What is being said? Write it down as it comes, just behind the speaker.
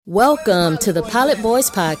Welcome to the Pilot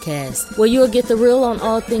Boys Podcast, where you'll get the real on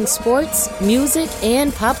all things sports, music,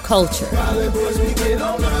 and pop culture.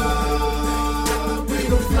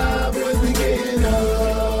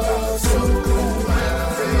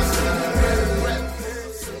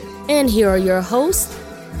 And here are your hosts,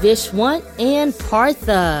 Vishwant and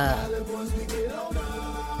Partha.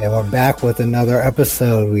 And we're back with another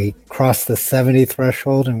episode. We crossed the 70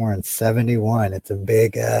 threshold and we're in 71. It's a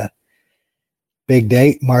big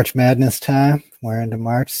date, March Madness time. We're into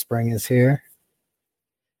March. Spring is here.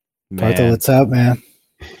 Partha, what's up, man?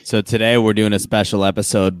 So today we're doing a special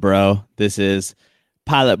episode, bro. This is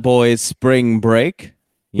Pilot Boys Spring Break.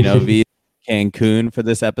 You know, via Cancun for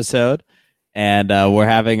this episode. And we're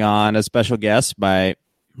having on a special guest, my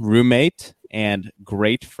roommate and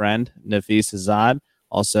great friend, Nafis Azad.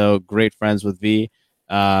 Also great friends with V.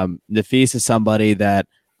 Nafis is somebody that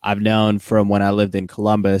I've known from when I lived in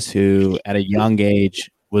Columbus, who at a young age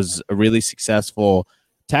was a really successful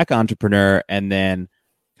tech entrepreneur and then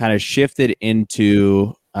kind of shifted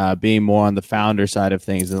into being more on the founder side of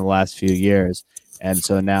things in the last few years. And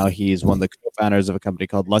so now he's one of the co-founders of a company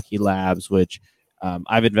called Lucky Labs, which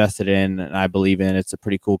I've invested in and I believe in. It's a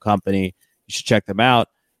pretty cool company. You should check them out.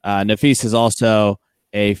 Nafis is also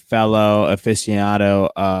a fellow aficionado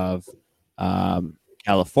of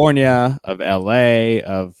California, of LA,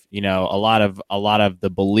 of, you know, a lot of the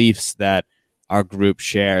beliefs that our group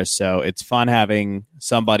shares. So it's fun having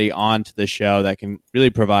somebody on to the show that can really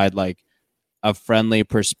provide like a friendly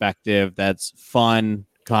perspective that's fun,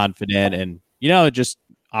 confident, and, you know, just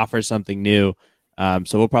offers something new.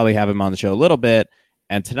 So we'll probably have him on the show a little bit.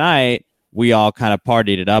 And tonight we all kind of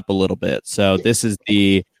partied it up a little bit. So this is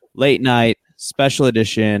the late night special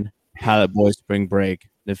edition Pilot Boys Spring Break.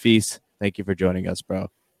 Nafis, thank you for joining us, bro.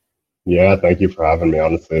 Yeah, thank you for having me.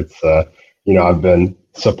 Honestly, it's I've been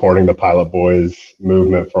supporting the Pilot Boys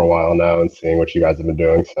movement for a while now and seeing what you guys have been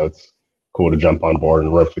doing. So it's cool to jump on board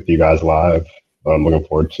and riff with you guys live. I'm looking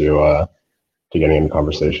forward to getting in the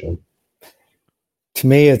conversation. To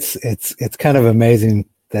me, it's kind of amazing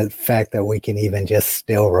the fact that we can even just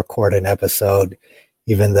still record an episode,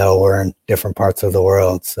 even though we're in different parts of the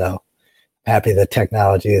world. So happy that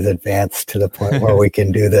technology is advanced to the point where we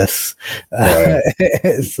can do this.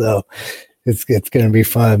 So it's going to be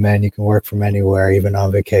fun, man. You can work from anywhere, even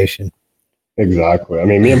on vacation. Exactly. I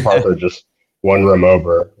mean, me and Parker are just one room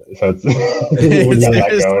over, so it's we got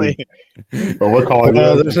that going. But we're calling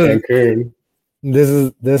it Cancun.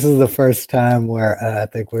 This is the first time where I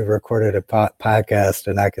think we've recorded a podcast,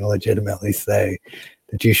 and I can legitimately say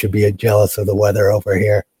that you should be jealous of the weather over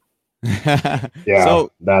here. Yeah,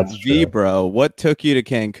 so that's true. V, bro, what took you to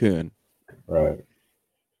Cancun? Right,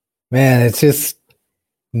 man, it's just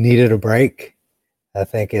needed a break. I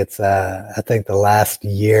think I think the last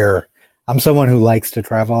year, I'm someone who likes to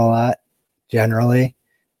travel a lot generally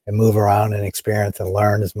and move around and experience and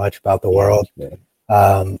learn as much about the world. Yeah.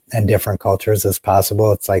 And different cultures as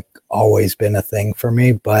possible. It's like always been a thing for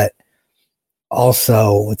me, but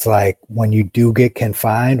also it's like when you do get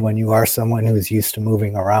confined, when you are someone who's used to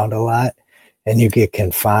moving around a lot and you get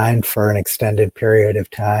confined for an extended period of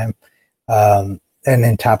time. And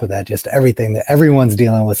on top of that, just everything that everyone's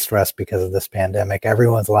dealing with stress because of this pandemic.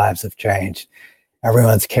 Everyone's lives have changed.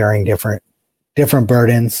 Everyone's carrying different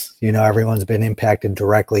burdens. You know, everyone's been impacted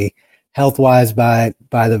directly health-wise by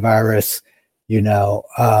the virus. You know,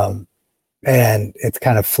 and it's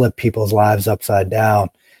kind of flipped people's lives upside down.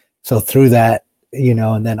 So through that, you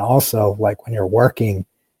know, and then also like when you're working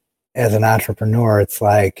as an entrepreneur, it's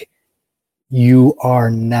like you are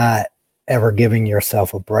not ever giving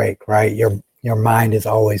yourself a break, right? Your mind is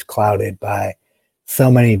always clouded by so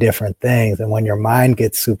many different things. And when your mind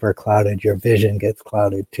gets super clouded, your vision gets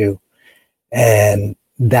clouded too. And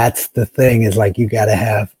that's the thing, is like you got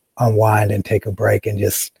to unwind and take a break and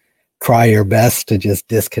just try your best to just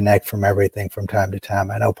disconnect from everything from time to time.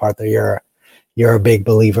 I know, Partha, you're a big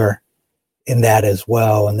believer in that as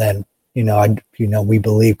well. And then, we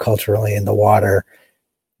believe culturally in the water,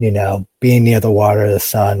 being near the water, the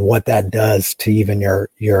sun, what that does to even your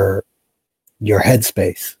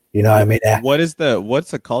headspace. You know what I mean? What's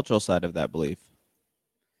the cultural side of that belief?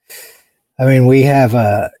 I mean, we have,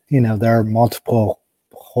 there are multiple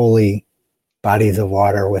holy bodies of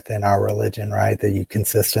water within our religion, right? That you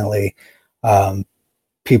consistently,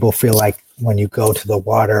 people feel like when you go to the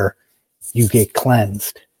water, you get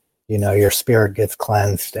cleansed. You know, your spirit gets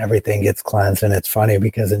cleansed, everything gets cleansed. And it's funny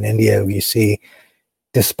because in India, you see,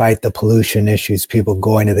 despite the pollution issues, people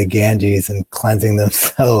going to the Ganges and cleansing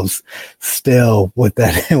themselves still with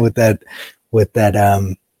that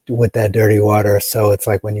dirty water. So it's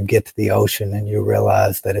like when you get to the ocean and you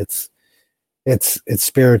realize that it's it's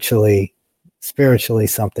spiritually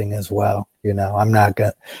something as well. You know,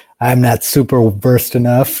 I'm not super versed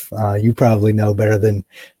enough. You probably know better than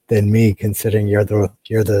me, considering you're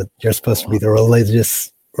supposed to be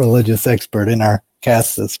the religious expert in our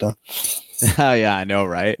caste system. Oh yeah, I know,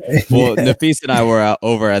 right? Well, Nafis and I were out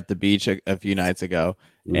over at the beach a few nights ago,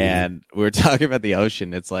 and we were talking about the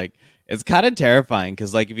ocean. It's like it's kind of terrifying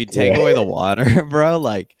because like if you take away the water, bro,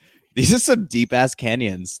 like these are some deep ass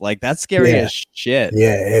canyons. Like that's scary as shit.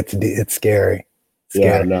 Yeah, it's scary.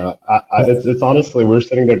 Yeah, no, it's honestly, we're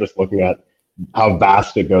sitting there just looking at how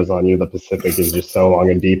vast it goes on you. The Pacific is just so long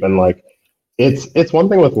and deep, and like it's one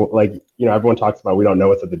thing with like, you know, everyone talks about we don't know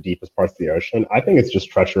what's at the deepest parts of the ocean. I think it's just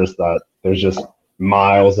treacherous that there's just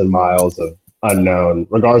miles and miles of unknown,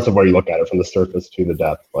 regardless of where you look at it, from the surface to the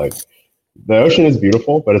depth. Like the ocean is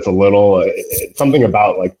beautiful, but it's a little it's something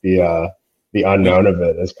about like the unknown of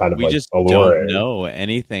it is kind of we like just alluring. don't know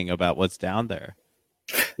anything about what's down there.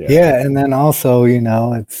 Yeah, and then also, you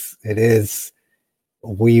know, I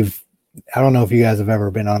don't know if you guys have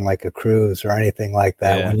ever been on like a cruise or anything like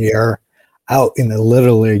that. Yeah. When you're out in the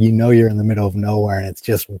literally, you know, you're in the middle of nowhere and it's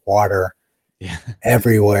just water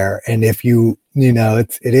everywhere. And if you know,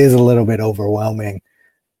 it is a little bit overwhelming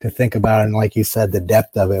to think about. And like you said, the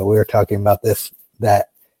depth of it, we were talking about that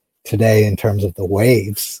today in terms of the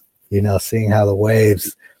waves, you know, seeing how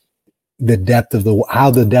the depth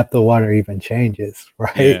of water even changes,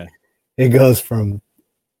 right? Yeah. It goes from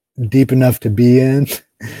deep enough to be in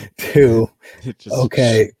to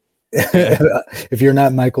okay. If you're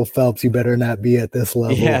not Michael Phelps, you better not be at this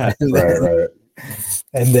level. Yeah, right.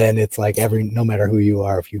 And then it's like no matter who you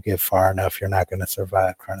are, if you get far enough, you're not going to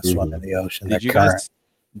survive trying to swim in the ocean.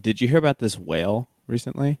 Did you hear about this whale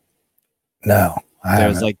recently? No, there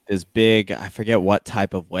was like this big, I forget what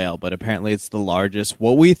type of whale, but apparently it's the largest,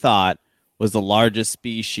 what we thought was the largest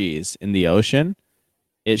species in the ocean.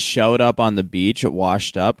 It showed up on the beach, it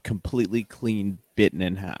washed up, completely clean, bitten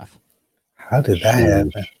in half. How did that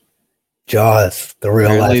happen? Jaws, the real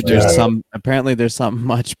life. Apparently there's something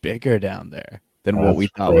much bigger down there than what we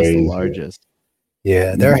thought was the largest.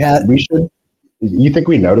 Yeah, you think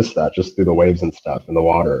we noticed that just through the waves and stuff in the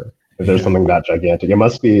water? If there's something that gigantic, it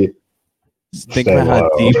must be. Think about how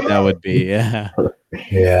deep that would be. Yeah.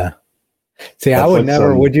 Yeah. See, I would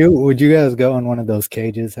never. Would you guys go in one of those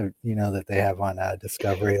cages, you know, that they have on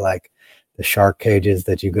Discovery, like the shark cages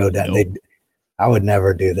that you go down? Nope. I would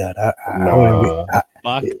never do that. I wouldn't be.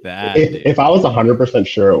 Fuck that. If I was 100%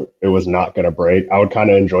 sure it was not going to break, I would kind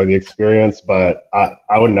of enjoy the experience, but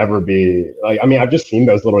I would never be like, I mean, I've just seen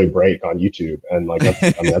those literally break on YouTube, and like,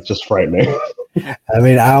 that's just frightening. I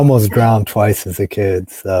mean, I almost drowned twice as a kid,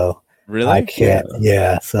 so. Really? I can't.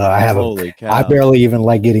 Yeah. So I have I barely even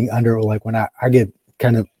like getting under, like when I get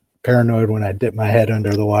kind of paranoid when I dip my head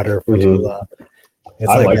under the water for too long.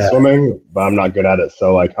 I like swimming, but I'm not good at it.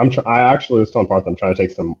 So like I actually was telling Parth I'm trying to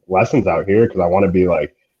take some lessons out here because I want to be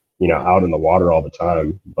like, you know, out in the water all the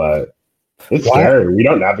time. But it's scary. We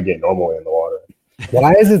don't navigate normally in the water.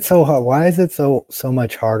 Why is it so hard? Why is it so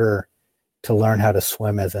much harder to learn how to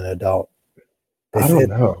swim as an adult? I don't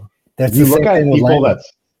know.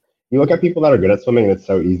 You look at people that are good at swimming, and it's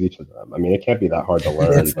so easy to them. I mean, it can't be that hard to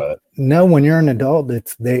learn, but no, when you're an adult,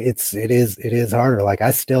 it is harder. Like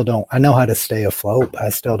I know how to stay afloat. I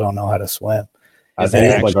still don't know how to swim. I think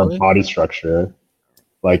it's like our body structure,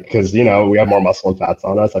 like, because, you know, we have more muscle and fats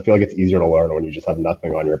on us. I feel like it's easier to learn when you just have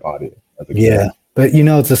nothing on your body as a kid. Yeah, but you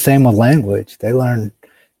know, it's the same with language. The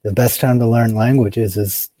best time to learn languages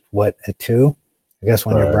is at 2. I guess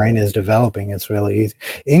when your brain is developing, it's really easy.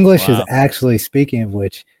 English is actually, speaking of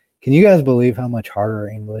which, can you guys believe how much harder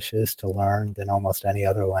English is to learn than almost any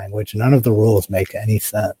other language? None of the rules make any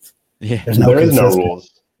sense. Yeah, there is no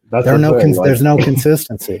rules. There's no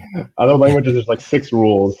consistency. Other languages, there's like 6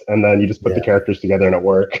 rules, and then you just put the characters together and it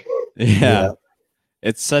works. Yeah.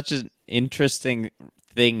 It's such an interesting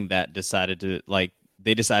thing that they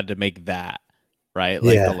decided to make that, right?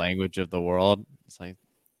 Like the language of the world. It's like,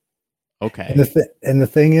 okay. And the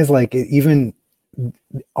thing is, like, even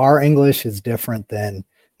our English is different than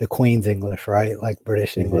the Queen's English, right? Like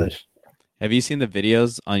British English. Have you seen the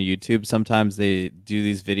videos on YouTube? Sometimes they do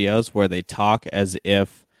these videos where they talk as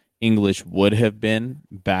if English would have been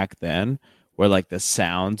back then, where like the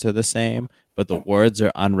sounds are the same, but the words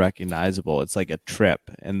are unrecognizable. It's like a trip.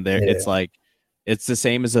 And it's like, it's the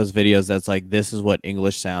same as those videos that's like, this is what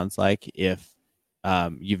English sounds like if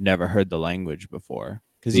you've never heard the language before.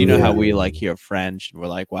 Because you know how we like hear French and we're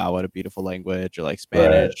like, wow, what a beautiful language, or like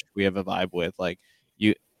Spanish, we have a vibe with. Like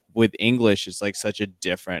with English, it's like such a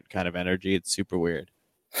different kind of energy. It's super weird.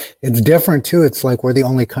 It's different too. It's like we're the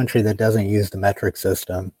only country that doesn't use the metric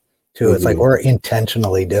system. too. It's like we're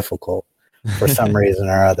intentionally difficult for some reason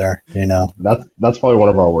or other, you know. That's probably one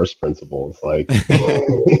of our worst principles, like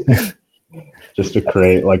just to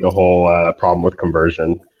create like a whole problem with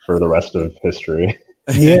conversion for the rest of history.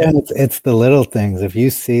 Yeah, it's the little things. If you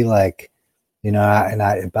see like, you know,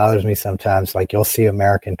 it bothers me sometimes, like you'll see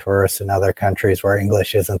American tourists in other countries where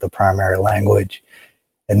English isn't the primary language,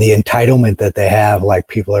 and the entitlement that they have,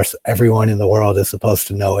 like everyone in the world is supposed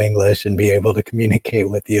to know English and be able to communicate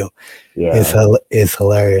with you, is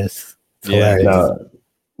hilarious. It's hilarious. No,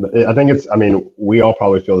 I think I mean, we all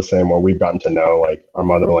probably feel the same where we've gotten to know like our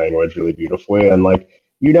mother language really beautifully. And like,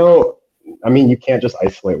 you know, I mean, you can't just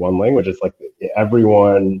isolate one language. It's like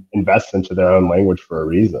everyone invests into their own language for a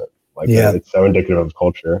reason. Like it's so indicative of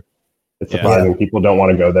culture. It's surprising people don't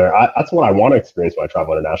want to go there. That's what I want to experience when I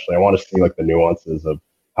travel internationally. I want to see like the nuances of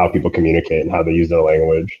how people communicate and how they use their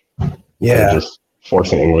language. Yeah. Just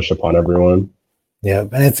forcing English upon everyone. Yeah.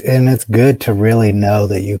 And it's good to really know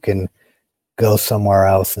that you can go somewhere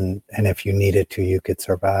else and if you needed to, you could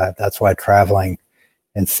survive. That's why traveling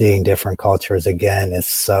and seeing different cultures again is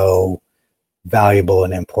so valuable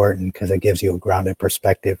and important, because it gives you a grounded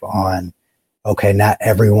perspective on, okay, not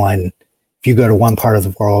everyone, if you go to one part of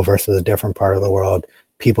the world versus a different part of the world,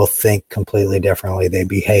 people think completely differently. They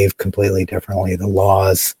behave completely differently. The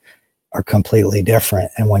laws are completely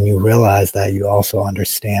different. And when you realize that, you also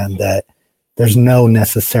understand that there's no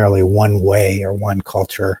necessarily one way or one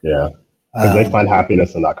culture. Yeah. Because they find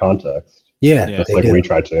happiness in that context. Yeah. Just like we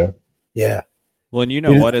try to. Yeah. Well, and you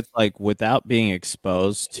know what it's like, without being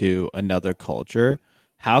exposed to another culture,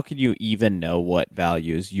 how could you even know what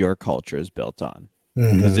values your culture is built on?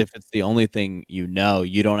 Because if it's the only thing you know,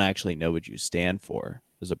 you don't actually know what you stand for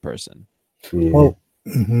as a person. Well,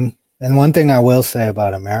 and one thing I will say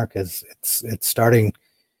about America is it's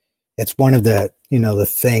one of the, you know, the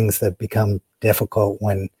things that become difficult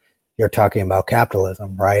when you're talking about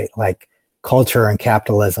capitalism, right? Like culture and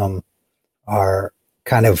capitalism are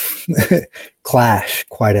kind of clash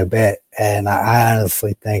quite a bit. And I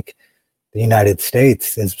honestly think the United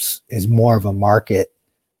States is more of a market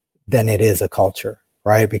than it is a culture,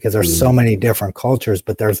 right? Because there's so many different cultures,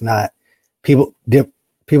 but there's not people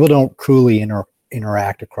don't truly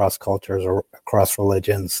interact across cultures or across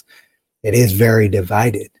religions. It is very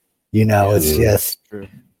divided. You know, it's just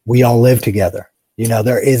we all live together. You know,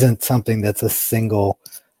 there isn't something that's a single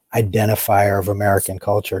identifier of American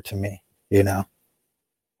culture to me, you know.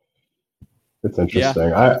 It's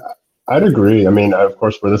interesting. I'd agree. I mean, of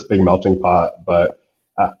course, we're this big melting pot, but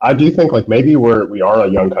I do think like maybe we are a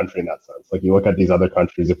young country in that sense. Like you look at these other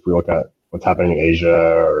countries, if we look at what's happening in Asia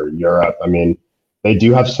or Europe, I mean, they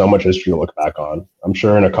do have so much history to look back on. I'm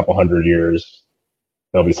sure in a couple hundred years,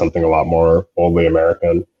 there'll be something a lot more boldly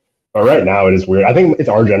American. But right now it is weird. I think it's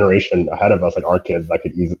our generation ahead of us, like our kids, that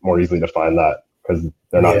could more easily define that, because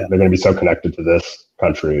they're going to be so connected to this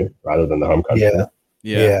country rather than the home country.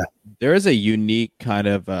 Yeah. There is a unique kind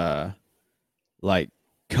of like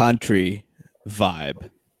country vibe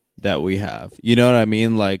that we have. You know what I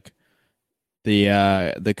mean? Like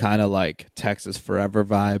the kind of like Texas Forever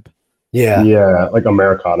vibe. Yeah. Yeah, like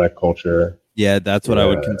Americana culture. Yeah, that's what I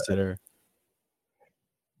would consider.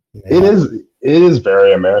 It is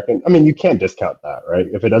very American. I mean, you can't discount that, right?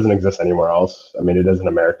 If it doesn't exist anywhere else, I mean, it is an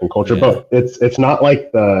American culture, but it's not like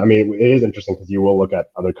I mean, it is interesting because you will look at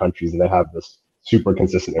other countries and they have this super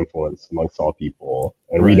consistent influence amongst all people,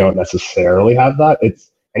 and we don't necessarily have that.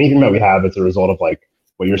 It's anything that we have, it's a result of like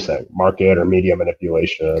what you're saying, market or media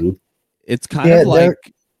manipulation. It's kind of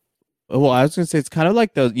like, well, I was gonna say it's kind of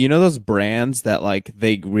like those, you know, those brands that like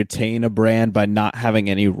they retain a brand by not having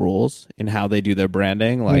any rules in how they do their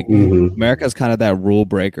branding. Like America's kind of that rule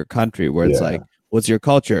breaker country where it's like, what's your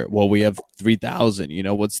culture? Well, we have 3,000. You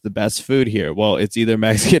know, what's the best food here? Well, it's either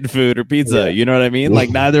Mexican food or pizza. You know what I mean? Like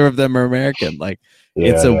neither of them are American. Like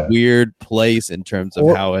it's a weird place in terms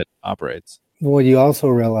of how it operates. Well, you also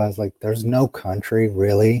realize like there's no country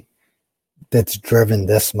really that's driven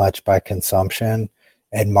this much by consumption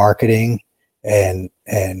and marketing and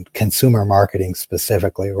consumer marketing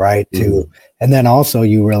specifically, right? And then also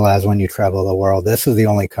you realize when you travel the world, this is the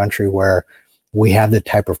only country where we have the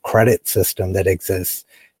type of credit system that exists.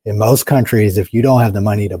 In most countries, if you don't have the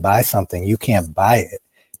money to buy something, you can't buy it.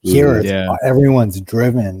 Here, everyone's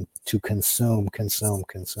driven to consume.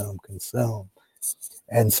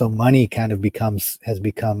 And so money kind of has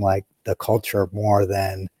become like the culture more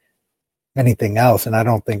than anything else. And I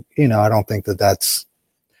don't think that's,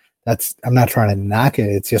 I'm not trying to knock it.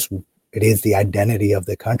 It's just, it is the identity of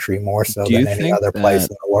the country more so than any other place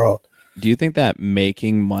in the world. Do you think that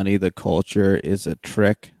making money the culture is a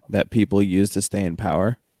trick that people use to stay in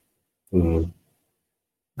power?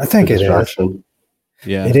 I think it is. Distraction.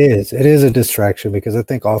 Yeah. It is. It is a distraction because I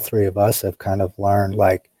think all three of us have kind of learned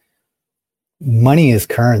like money is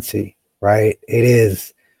currency, right? It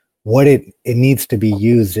is what it needs to be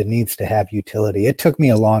used. It needs to have utility. It took me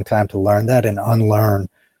a long time to learn that and unlearn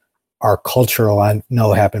our cultural. I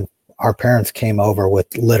know happened. Our parents came over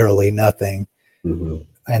with literally nothing, and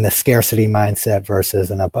a scarcity mindset versus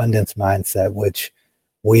an abundance mindset, which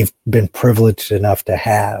we've been privileged enough to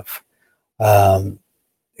have.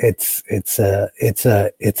 It's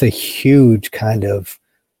a huge kind of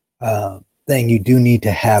thing. You do need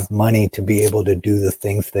to have money to be able to do the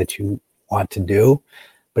things that you want to do.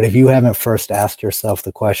 But if you haven't first asked yourself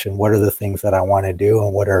the question, what are the things that I want to do,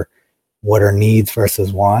 and what are needs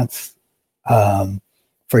versus wants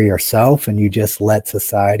for yourself, and you just let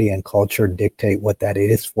society and culture dictate what that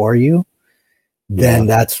is for you, then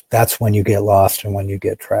that's when you get lost and when you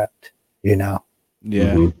get trapped, you know?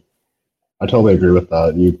 Yeah. I totally agree with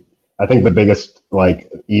that. I think the biggest like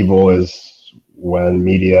evil is when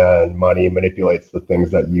media and money manipulates the things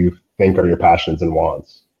that you think are your passions and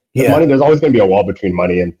wants. Money, there's always going to be a wall between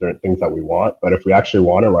money and things that we want. But if we actually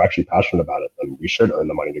want it, we're actually passionate about it, then we should earn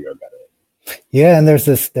the money to go get it. Yeah, and there's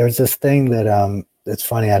this thing that it's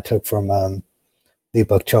funny I took from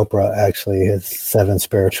Deepak Chopra, actually, his 7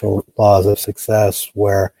 spiritual laws of success,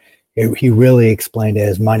 where he really explained it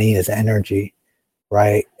as money is energy,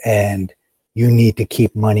 right? And you need to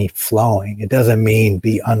keep money flowing. It doesn't mean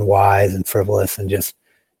be unwise and frivolous and just,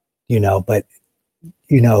 but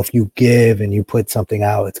if you give and you put something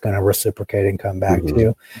out, it's going to reciprocate and come back to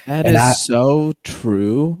you. That is so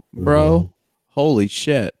true, bro. Holy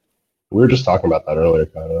shit. We were just talking about that earlier,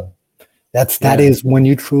 kind of. That is when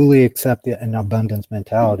you truly accept an abundance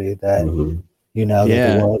mentality that, that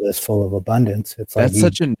the world is full of abundance. It's like that's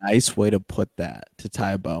such a nice way to put that, to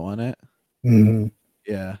tie a bow on it.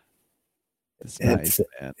 Yeah. It's nice,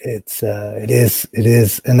 man. It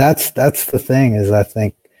is. And that's the thing is I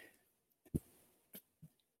think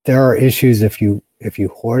there are issues if you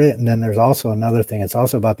hoard it. And then there's also another thing. It's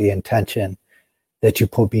also about the intention that you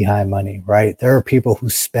put behind money, right? There are people who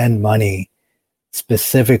spend money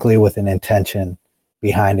specifically with an intention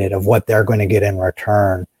behind it of what they're going to get in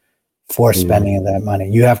return for spending that money.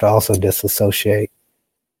 You have to also disassociate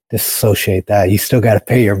that. You still got to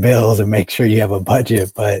pay your bills and make sure you have a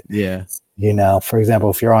budget. But for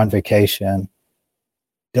example, if you're on vacation,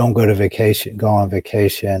 don't go on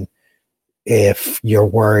vacation if you're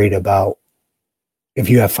worried about if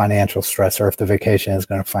you have financial stress or if the vacation is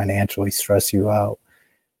going to financially stress you out,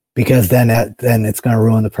 because then it's going to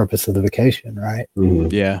ruin the purpose of the vacation, right?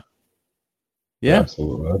 Yeah,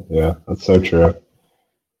 absolutely. Yeah, that's so true.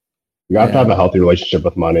 You have to have a healthy relationship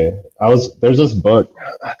with money. There's this book,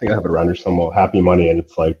 I think I have it around here somewhere, Happy Money, and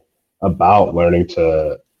it's like about learning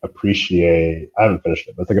to appreciate. I haven't finished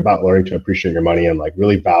it, but it's like about learning to appreciate your money and like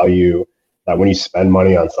really value that when you spend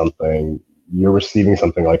money on something, you're receiving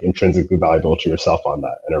something like intrinsically valuable to yourself on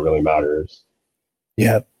that, and it really matters.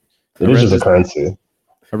 Yeah, it is just a currency.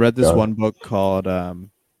 I read this one book called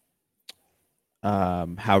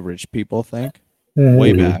How Rich People Think.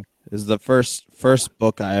 Way back. This is the first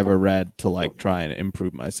book I ever read to like try and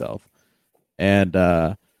improve myself. And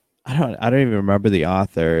I don't even remember the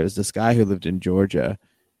author. It was this guy who lived in Georgia.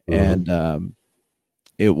 And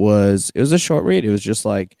it was a short read. It was just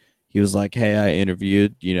like he was like, hey, I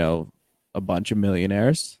interviewed, a bunch of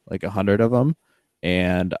millionaires, like 100 of them,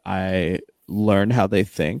 and I learned how they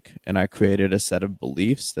think, and I created a set of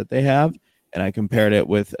beliefs that they have, and I compared it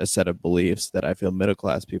with a set of beliefs that I feel middle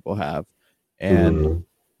class people have. And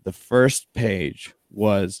the first page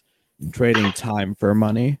was trading time for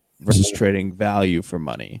money versus trading value for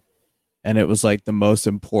money. And it was like the most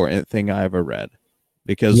important thing I ever read,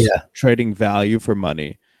 because trading value for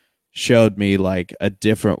money showed me like a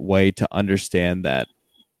different way to understand that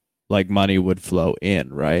like money would flow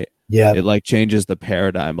in, right? Yeah. It like changes the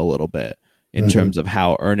paradigm a little bit in terms of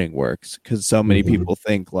how earning works. Because so many people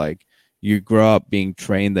think like you grow up being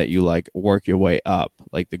trained that you like work your way up,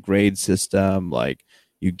 like the grade system, like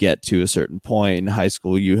you get to a certain point in high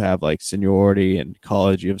school, you have like seniority, and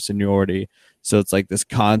college, you have seniority. So it's like this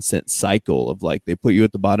constant cycle of like, they put you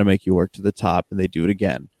at the bottom, make you work to the top, and they do it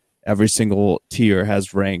again. Every single tier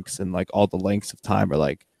has ranks, and like all the lengths of time are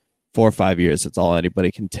like 4 or 5 years. That's all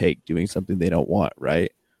anybody can take doing something they don't want, right?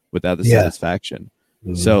 Without the satisfaction.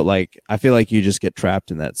 So like, I feel like you just get trapped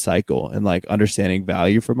in that cycle, and like understanding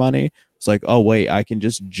value for money. It's like, oh wait, I can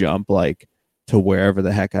just jump like to wherever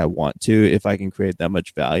the heck I want to if I can create that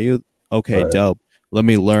much value. Okay, dope. Let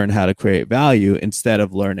me learn how to create value instead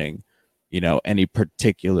of learning, any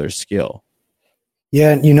particular skill.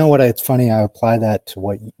 Yeah, and you know what? It's funny. I apply that to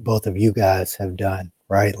what both of you guys have done,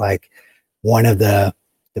 right? Like one of the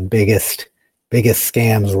biggest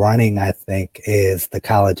scams running, I think, is the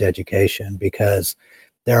college education, because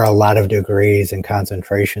there are a lot of degrees and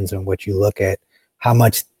concentrations in which you look at how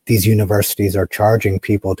much these universities are charging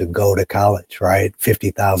people to go to college, right?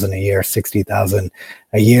 50,000 a year, 60,000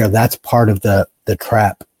 a year. That's part of the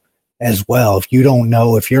trap as well. If you don't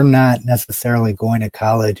know, if you're not necessarily going to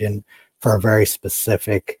college and for a very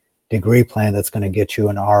specific degree plan that's going to get you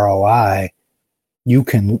an ROI, you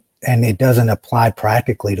can, and it doesn't apply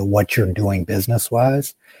practically to what you're doing business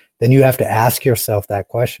wise, then you have to ask yourself that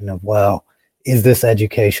question of, well, is this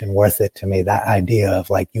education worth it to me? That idea of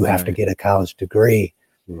like, you have to get a college degree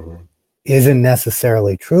isn't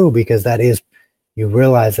necessarily true, because that is, you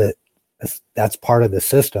realize that that's part of the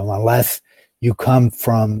system. Unless you come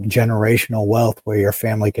from generational wealth where your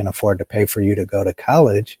family can afford to pay for you to go to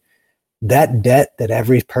college, that debt that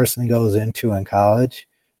every person goes into in college,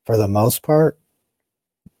 for the most part,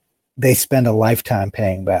 they spend a lifetime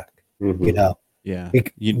paying back, you know? Yeah.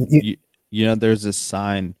 You know, there's this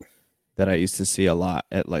sign that I used to see a lot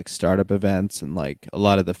at like startup events and like a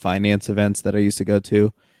lot of the finance events that I used to go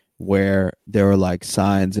to, where there were like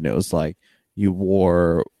signs and it was like, you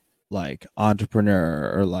wore like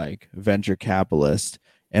entrepreneur or like venture capitalist.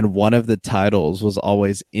 And one of the titles was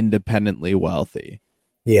always independently wealthy.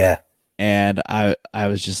 Yeah. And I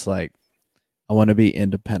was just like, I want to be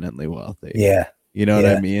independently wealthy. Yeah. You know what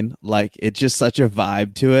I mean? Like, it's just such a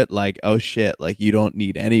vibe to it. Like, oh shit, like you don't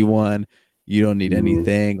need anyone. You don't need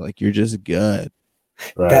anything. Like, you're just good.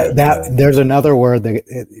 Right. That there's another word,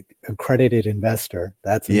 that accredited investor.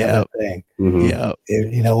 That's another thing. Yeah.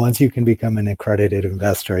 You know, once you can become an accredited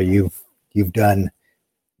investor, you've done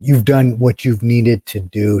what you've needed to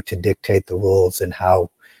do to dictate the rules and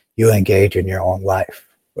how you engage in your own life,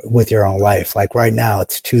 with your own life. Like right now,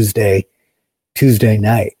 it's Tuesday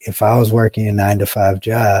night. If I was working a 9-to-5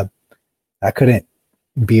 job, I couldn't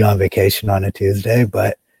be on vacation on a Tuesday,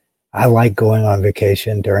 but I like going on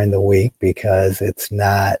vacation during the week because it's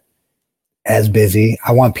not as busy.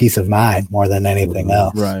 I want peace of mind more than anything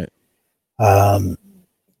else. Right.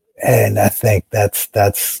 And I think that's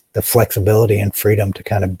the flexibility and freedom to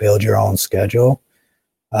kind of build your own schedule,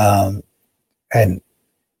 and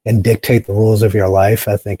dictate the rules of your life,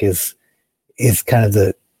 I think is kind of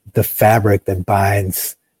the fabric that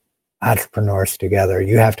binds entrepreneurs together.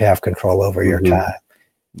 You have to have control over your time.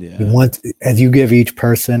 Yeah. As you give each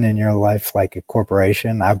person in your life like a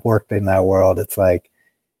corporation, I've worked in that world. It's like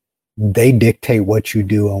they dictate what you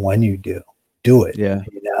do and when you do it. Yeah.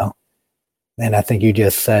 You know? And I think you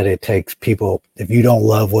just said it takes people, if you don't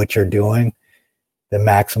love what you're doing, the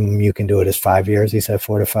maximum you can do it is 5 years. You said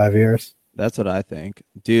 4 to 5 years. That's what I think.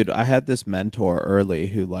 Dude, I had this mentor early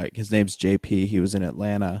who, like, his name's JP. He was in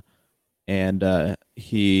Atlanta, and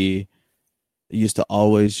he used to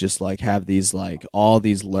always just like have these like all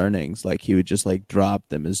these learnings. Like he would just like drop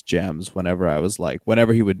them as gems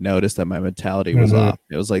whenever he would notice that my mentality was off.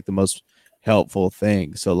 It was like the most helpful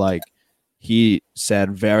thing. So like he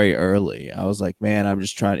said very early, I was like, man, I'm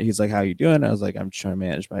just trying. He's like, how you doing? I was like, I'm just trying to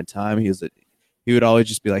manage my time. He would always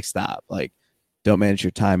just be like, stop, like, don't manage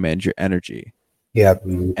your time, manage your energy. Yeah.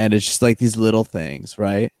 And it's just like these little things,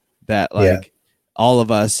 right? That like all of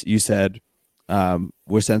us, you said,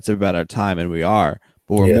 we're sensitive about our time, and we are,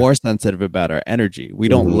 but we're more sensitive about our energy. We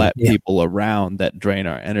don't let people around that drain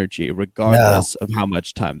our energy, regardless of how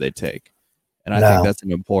much time they take. And I think that's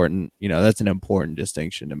an important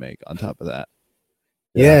distinction to make on top of that.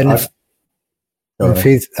 Yeah. And I was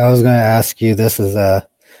going to ask you, this is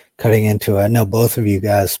cutting into, I know both of you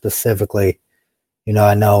guys specifically, you know,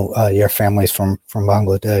 I know your family's from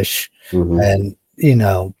Bangladesh, and, you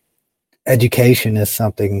know, education is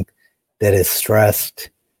something that is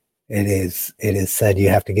stressed. It is said you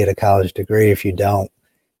have to get a college degree. If you don't,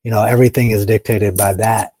 you know, everything is dictated by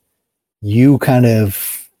that. You kind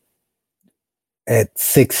of, at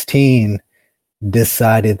 16,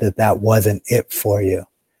 decided that wasn't it for you.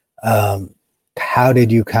 How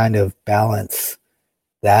did you kind of balance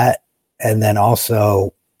that, and then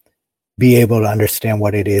also be able to understand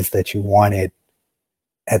what it is that you wanted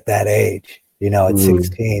at that age, you know, at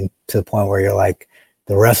 16, to the point where you're like,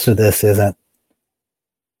 the rest of this isn't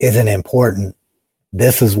important.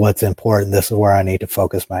 This is what's important. This is where I need to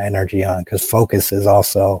focus my energy on, because focus is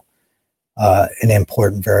also an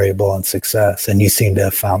important variable in success. And you seem to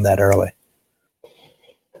have found that early.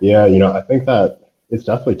 Yeah, you know, I think that it's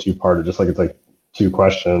definitely two-parted, just like it's like two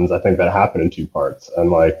questions. I think that happened in two parts.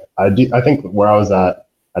 And like, I think where I was at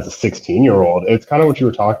as a 16-year-old, it's kind of what you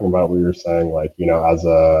were talking about, where you were saying, like, you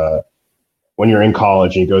know, when you're in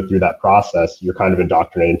college and you go through that process, you're kind of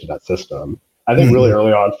indoctrinated into that system. I think really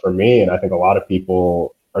early on for me, and I think a lot of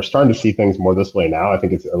people are starting to see things more this way now. I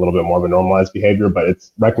think it's a little bit more of a normalized behavior, but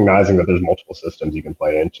it's recognizing that there's multiple systems you can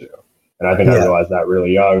play into. And I think I realized that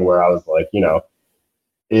really young, where I was like,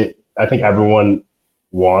 I think everyone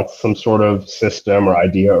wants some sort of system or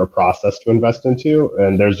idea or process to invest into.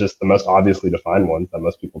 And there's just the most obviously defined ones that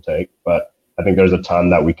most people take. But I think there's a ton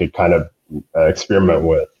that we could kind of experiment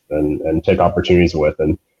with and take opportunities with.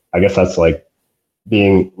 And I guess that's like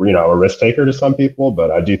being, a risk taker to some people.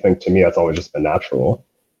 But I do think to me, that's always just been natural.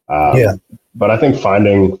 But I think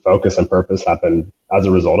finding focus and purpose happened as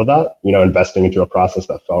a result of that, investing into a process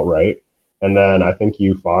that felt right. And then I think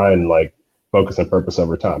you find like focus and purpose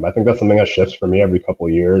over time. I think that's something that shifts for me every couple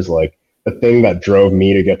of years. Like the thing that drove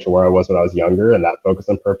me to get to where I was when I was younger, and that focus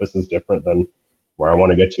and purpose is different than where I want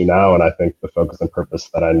to get to now. And I think the focus and purpose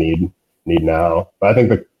that I need now. But I think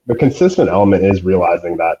the consistent element is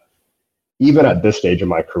realizing that even at this stage of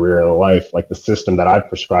my career and life, like the system that I've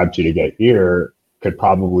prescribed to get here could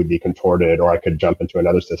probably be contorted, or I could jump into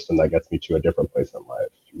another system that gets me to a different place in life.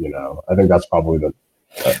 I think that's probably the.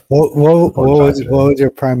 What was your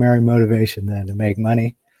primary motivation then, to make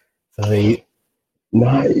money? So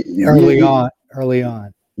early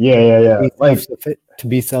on. Yeah. To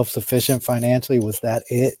be self-sufficient financially, was that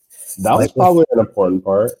it? That was probably an important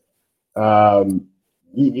part.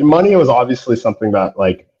 Money was obviously something that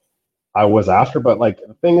like I was after, but like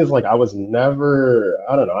the thing is, like I was never,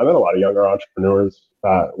 I don't know, I met a lot of younger entrepreneurs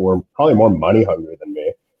that were probably more money hungry than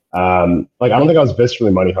me. Like I don't think I was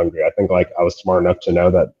viscerally money hungry. I think like I was smart enough to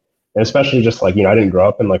know that, and especially just like, I didn't grow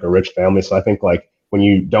up in like a rich family. So I think like when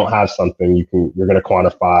you don't have something, you're going to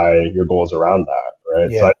quantify your goals around that.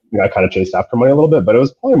 Right. Yeah. So I think I kind of chased after money a little bit, but it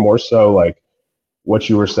was probably more so like what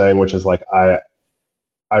you were saying, which is like, I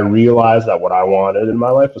realized that what I wanted in my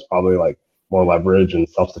life was probably like more leverage and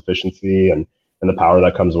self-sufficiency and the power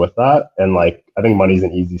that comes with that. And like, I think money's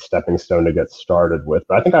an easy stepping stone to get started with.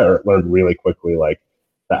 But I think I learned really quickly, like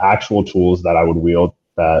the actual tools that I would wield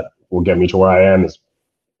that will get me to where I am is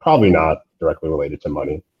probably not directly related to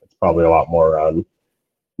money. It's probably a lot more around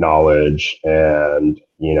knowledge and,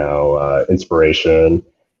 inspiration.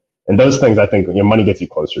 And those things, I think, money gets you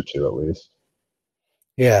closer to, at least.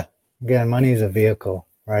 Yeah. Again, money is a vehicle,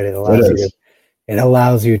 right? It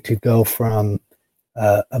allows you to go from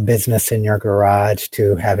a business in your garage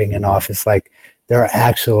to having an office. Like there are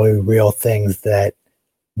actually real things that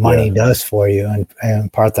money does for you.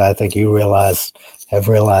 And part that I think you have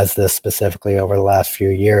realized this specifically over the last few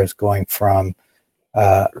years, going from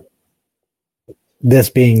this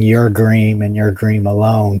being your dream and your dream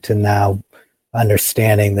alone to now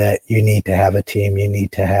understanding that you need to have a team, you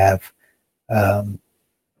need to have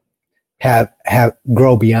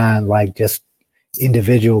grow beyond like just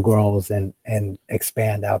individual goals and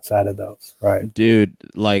expand outside of those. Right. Dude,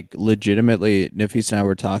 like legitimately, Nafis and I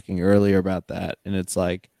were talking earlier about that. And it's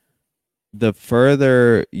like the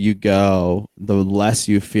further you go, the less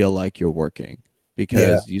you feel like you're working,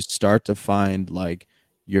 because you start to find like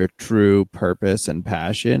your true purpose and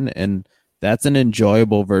passion. And that's an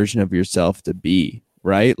enjoyable version of yourself to be,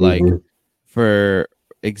 right? Like for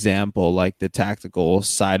example, like the tactical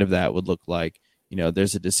side of that would look like,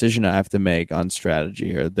 there's a decision I have to make on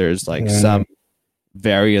strategy, or there's like some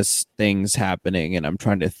various things happening and I'm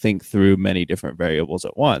trying to think through many different variables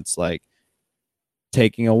at once, like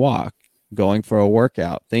taking a walk, going for a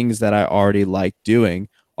workout. Things that I already like doing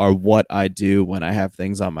are what I do when I have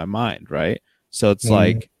things on my mind, right? So it's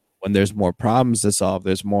like when there's more problems to solve,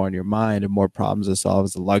 there's more on your mind, and more problems to solve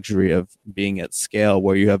is the luxury of being at scale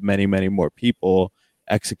where you have many, many more people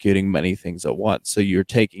executing many things at once. So you're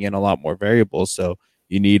taking in a lot more variables. So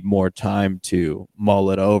you need more time to mull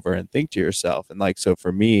it over and think to yourself. And like, so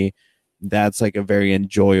for me, that's like a very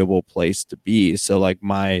enjoyable place to be. So like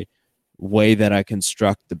my way that I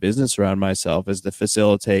construct the business around myself is to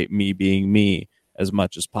facilitate me being me as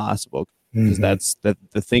much as possible. Because that's the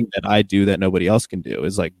thing that I do that nobody else can do,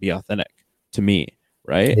 is like be authentic to me.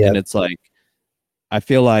 Right. Yep. And it's like, I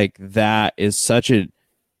feel like that is such a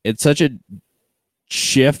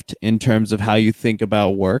shift in terms of how you think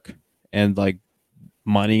about work and like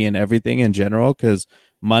money and everything in general, because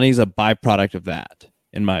money's a byproduct of that,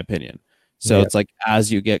 in my opinion. So it's like, as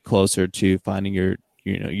you get closer to finding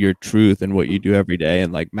your truth and what you do every day,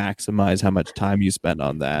 and like maximize how much time you spend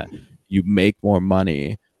on that, you make more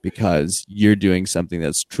money because you're doing something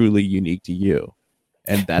that's truly unique to you.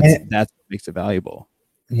 And that's what makes it valuable.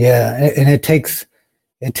 Yeah. And it takes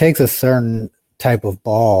a certain type of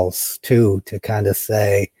balls too, to kind of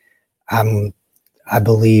say, I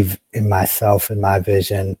believe in myself and my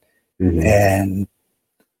vision, and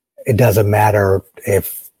it doesn't matter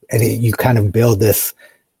if you kind of build this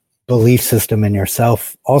belief system in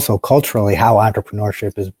yourself. Also culturally, how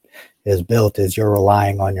entrepreneurship is built is you're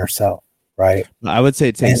relying on yourself, right? I would say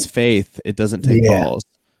it takes faith. It doesn't take balls.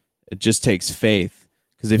 It just takes faith.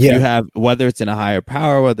 Because if you have, whether it's in a higher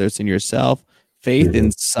power, whether it's in yourself, faith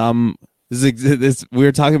in some, this we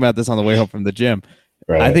were talking about this on the way home from the gym.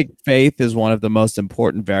 Right. I think faith is one of the most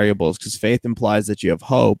important variables, because faith implies that you have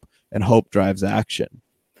hope, and hope drives action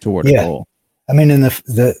toward a goal. I mean, in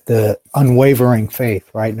the unwavering faith,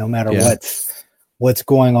 right? No matter what's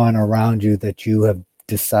going on around you, that you have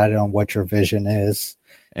decided on what your vision is.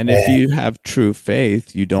 And if you have true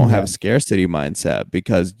faith, you don't have a scarcity mindset,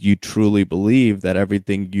 because you truly believe that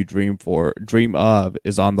everything you dream of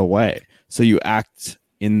is on the way. So you act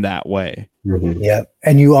in that way. Mm-hmm. Yeah.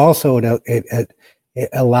 And you also, it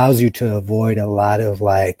allows you to avoid a lot of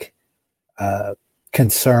like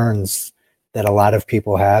concerns that a lot of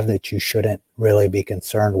people have that you shouldn't really be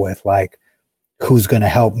concerned with, like who's going to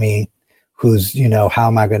help me, how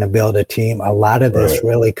am I going to build a team? A lot of this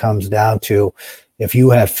really comes down to, if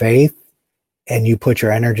you have faith and you put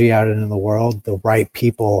your energy out into the world, the right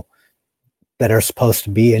people that are supposed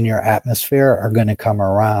to be in your atmosphere are going to come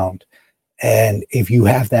around. And if you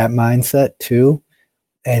have that mindset too,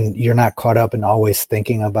 and you're not caught up in always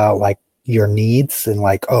thinking about like your needs and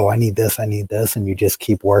like, oh, I need this, and you just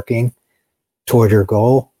keep working toward your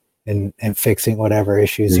goal and fixing whatever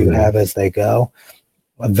issues you have as they go,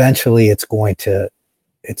 eventually it's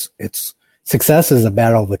success is a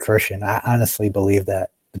battle of attrition. I honestly believe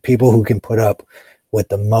that. The people who can put up with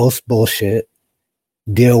the most bullshit,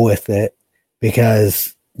 deal with it,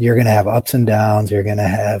 because you're going to have ups and downs. You're going to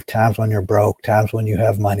have times when you're broke, times when you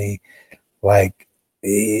have money. Like,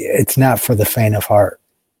 it's not for the faint of heart.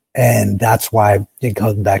 And that's why it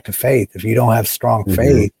goes back to faith. If you don't have strong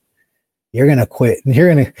faith, you're going to quit.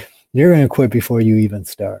 You're going to quit before you even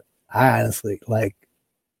start. I honestly, like,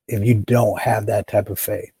 if you don't have that type of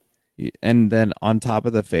faith. And then on top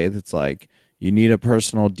of the faith, it's like you need a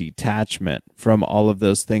personal detachment from all of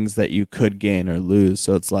those things that you could gain or lose.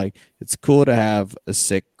 So it's like, it's cool to have a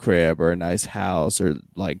sick crib or a nice house or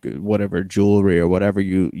like whatever jewelry or whatever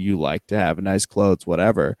you like to have, nice clothes,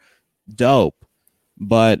 whatever. Dope.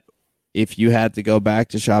 But if you had to go back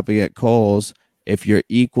to shopping at Kohl's, if you're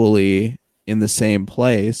equally in the same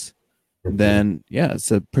place, then yeah, it's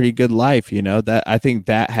a pretty good life. That I think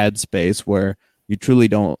that headspace where you truly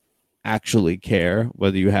don't actually care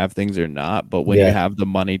whether you have things or not, but when you have the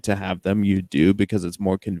money to have them, you do, because it's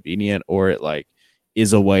more convenient, or it like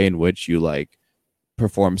is a way in which you like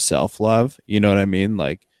perform self-love. You know what I mean?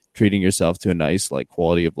 Like treating yourself to a nice like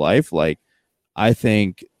quality of life. Like, I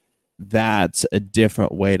think that's a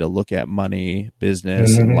different way to look at money,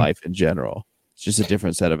 business, and life in general. It's just a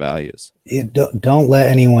different set of values. Don't let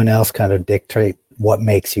anyone else kind of dictate what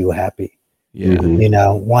makes you happy.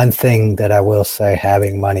 Yeah. One thing that I will say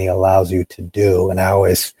having money allows you to do, and I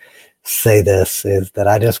always say this, is that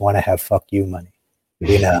I just want to have fuck you money,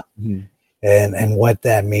 and what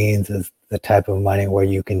that means is the type of money where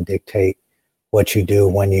you can dictate what you do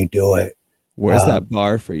when you do it. Where's that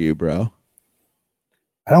bar for you, bro?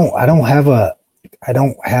 I don't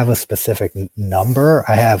have a specific number.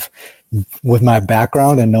 I have, with my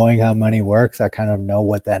background and knowing how money works, I kind of know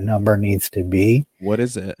what that number needs to be. What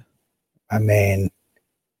is it? I mean,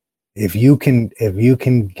 if you can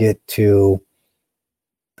get to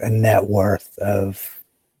a net worth of,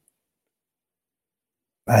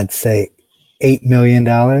 I'd say $8 million,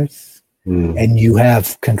 and you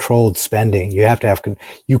have controlled spending, you have to have,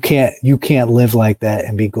 you can't live like that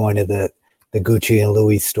and be going to the Gucci and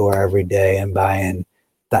Louis store every day and buying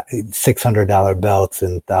 $600 belts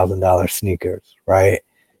and $1,000 sneakers, right?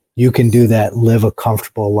 You can do that, live a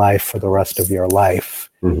comfortable life for the rest of your life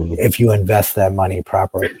if you invest that money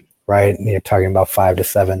properly, right? And you're talking about 5 to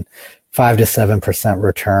 7%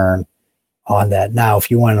 return on that. Now,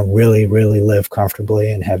 if you want to really, really live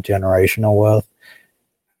comfortably and have generational wealth,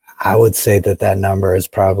 I would say that number is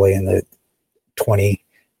probably in the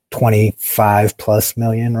 25 plus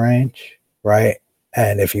million range, right?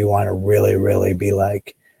 And if you want to really, really be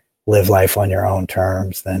like, live life on your own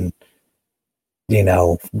terms, then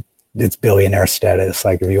it's billionaire status.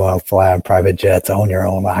 Like if you want to fly on private jets, own your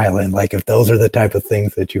own island, like if those are the type of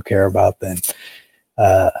things that you care about, then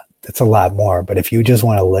it's a lot more. But if you just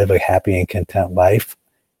want to live a happy and content life,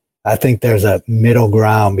 I think there's a middle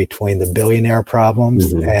ground between the billionaire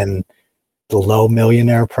problems and the low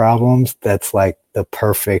millionaire problems. That's like the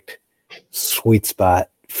perfect sweet spot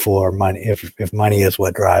for money. If money is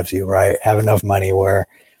what drives you, right? Have enough money where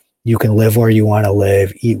you can live where you want to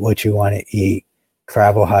live, eat what you want to eat,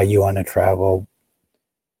 travel how you want to travel,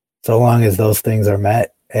 so long as those things are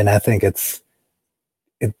met. And I think it's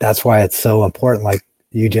that's why it's so important. Like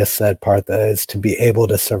you just said, Partha, is to be able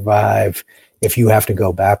to survive if you have to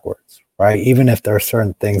go backwards, right? Even if there are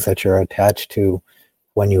certain things that you're attached to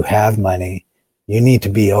when you have money, you need to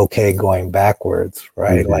be okay going backwards,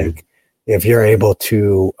 right? Mm-hmm. Like if you're able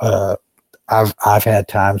to, I've had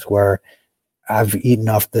times where I've eaten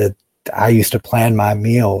off I used to plan my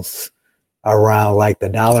meals around like the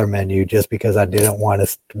dollar menu just because I didn't want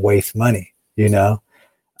to waste money, you know?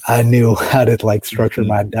 I knew how to like structure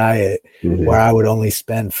my diet where I would only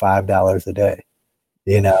spend $5 a day,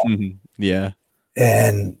 you know? Yeah.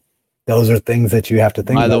 And those are things that you have to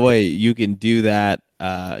think about. By the way, you can do that.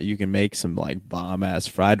 You can make some like bomb ass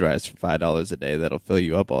fried rice for $5 a day. That'll fill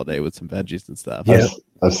you up all day with some veggies and stuff. Yeah.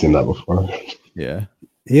 I've seen that before. Yeah.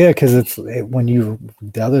 Yeah, because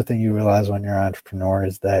the other thing you realize when you're an entrepreneur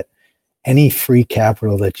is that any free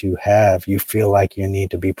capital that you have, you feel like you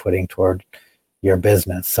need to be putting toward your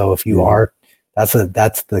business. So if you are, that's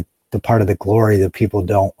the part of the glory that people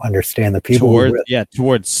don't understand. The people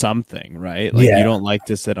towards something, right? Like you don't like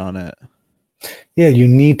to sit on it. Yeah, you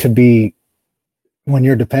need to be, when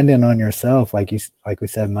you're dependent on yourself, like we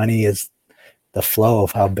said, money is the flow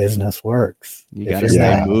of how business works. You got to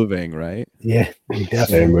stay moving, right? Yeah, you definitely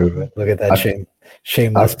stay moving. Look at that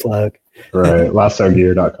shameless plug. Right,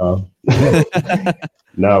 lassogear.com.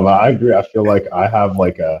 No, but I agree. I feel like I have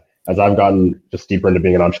as I've gotten just deeper into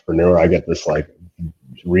being an entrepreneur, I get this like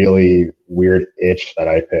really weird itch that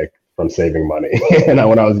I pick from saving money. And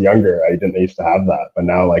when I was younger, I didn't used to have that. But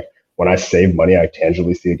now, like when I save money, I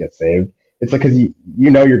tangibly see it get saved. It's like, because you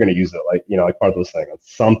know you're going to use it, like, you know, like part of this thing,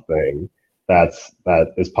 it's something that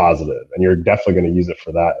is positive, and you're definitely going to use it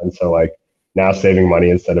for that. And so like now saving money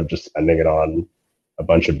instead of just spending it on a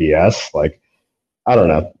bunch of BS, like, I don't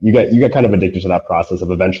know, you get kind of addicted to that process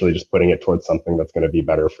of eventually just putting it towards something that's going to be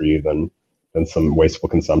better for you than some wasteful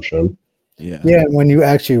consumption. Yeah. When you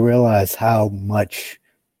actually realize how much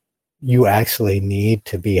you actually need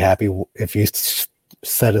to be happy, if you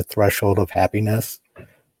set a threshold of happiness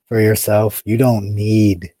for yourself, you don't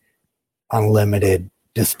need unlimited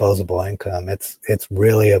disposable income. It's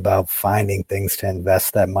really about finding things to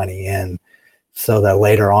invest that money in, so that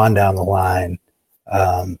later on down the line,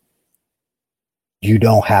 you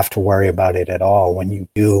don't have to worry about it at all. When you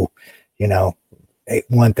do, you know,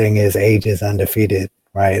 one thing is age is undefeated,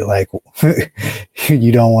 right? Like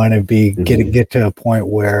you don't want to be get to a point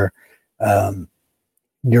where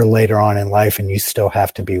you're later on in life and you still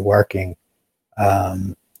have to be working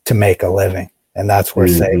to make a living. And that's where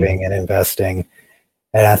saving and investing.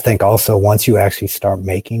 And I think also once you actually start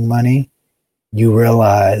making money, you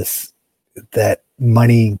realize that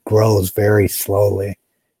money grows very slowly.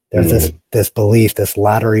 There's this belief, this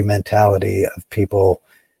lottery mentality of people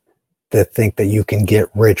that think that you can get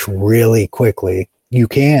rich really quickly. You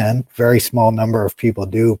can, very small number of people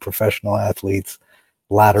do, professional athletes,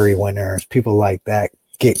 lottery winners, people like that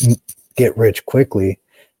get rich quickly.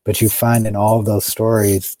 But you find in all of those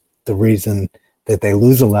stories, the reason that they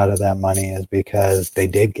lose a lot of that money is because they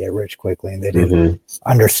did get rich quickly and they didn't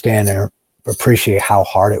understand or appreciate how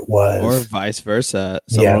hard it was. Or vice versa.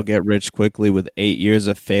 Someone will get rich quickly with 8 years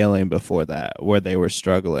of failing before that, where they were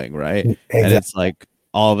struggling, right? Exactly. And it's like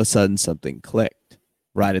all of a sudden something clicked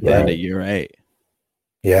right at the end of year 8.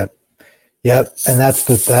 Yep. And that's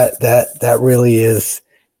that really is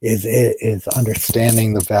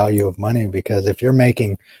understanding the value of money, because if you're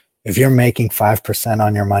making 5%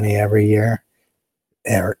 on your money every year,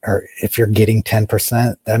 or if you're getting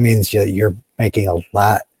 10%, that means you're making a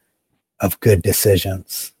lot of good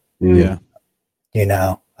decisions. Yeah. You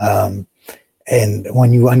know, and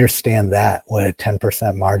when you understand that, what a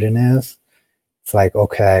 10% margin is, it's like,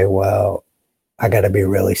 okay, well, I got to be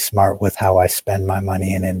really smart with how I spend my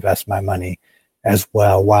money and invest my money as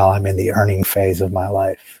well while I'm in the earning phase of my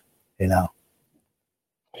life, you know?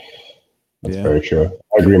 That's very true.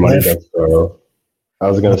 I agree. Money does grow. I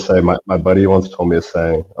was going to say, my buddy once told me a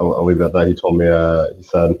saying. I'll leave it at that. He told me, he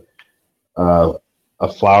said,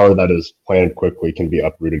 a flower that is planted quickly can be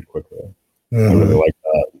uprooted quickly. I really like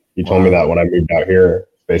that. He told me that when I moved out here,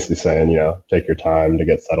 basically saying, you know, take your time to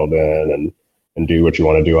get settled in and do what you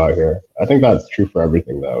want to do out here. I think that's true for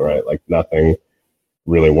everything though, right? Like nothing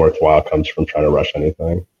really worthwhile comes from trying to rush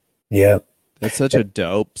anything. Yeah. That's such a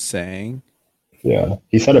dope saying. Yeah.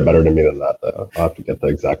 He said it better to me than that though. I'll have to get the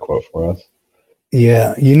exact quote for us.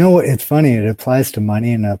 Yeah. You know what? It's funny. It applies to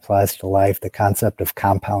money and it applies to life. The concept of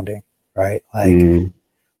compounding, right? Like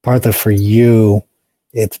Partha, for you,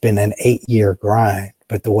 it's been an 8-year grind,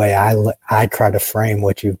 but the way I try to frame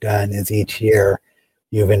what you've done is each year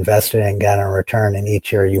you've invested and gotten a return, and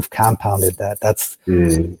each year you've compounded that. That's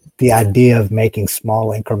the idea of making small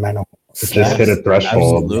incremental just hit a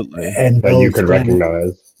threshold Absolutely. and that you could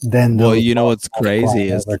recognize. Then well, you know what's crazy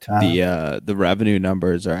is the the revenue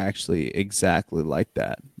numbers are actually exactly like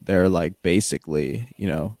that. They're like basically,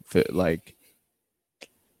 like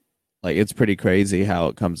it's pretty crazy how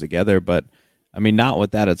it comes together. But I mean, not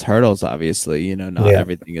without its hurdles, obviously. Not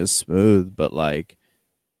everything is smooth, but like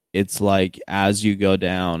it's like as you go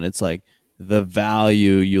down, it's like the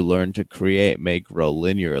value you learn to create may grow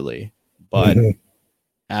linearly, but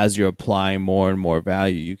as you're applying more and more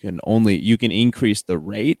value, you can increase the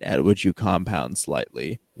rate at which you compound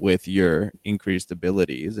slightly with your increased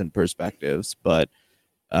abilities and perspectives, but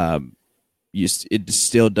it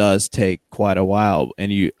still does take quite a while.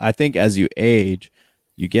 And I think as you age,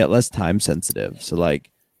 you get less time sensitive. So like,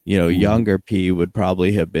 younger P would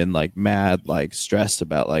probably have been like mad, like stressed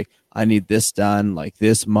about like, I need this done like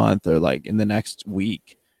this month or like in the next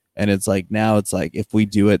week. And it's like, now it's like, if we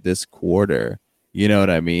do it this quarter, you know what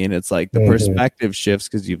I mean? It's like the perspective shifts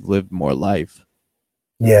because you've lived more life.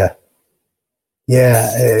 Yeah. Yeah.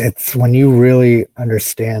 It's when you really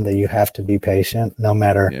understand that you have to be patient, no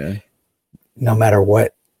matter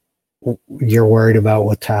what you're worried about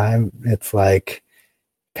with time. It's like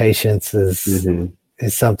patience is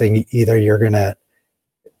something either you're going to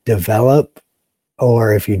develop,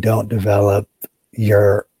 or if you don't develop,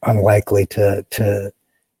 you're unlikely to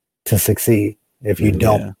succeed. If you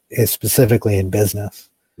don't, specifically in business,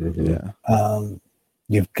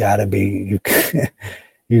 you've got to be,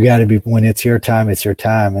 you got to be, when it's your time, it's your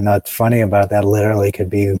time. And what's funny about that, literally could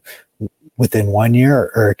be within 1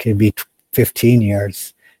 year, or it could be 15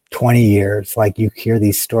 years, 20 years. Like you hear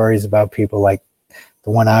these stories about people, like the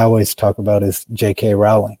one I always talk about is J.K.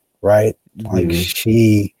 Rowling, right? Like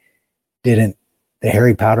the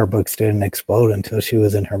Harry Potter books didn't explode until she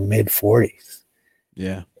was in her mid 40s.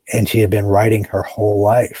 Yeah. And she had been writing her whole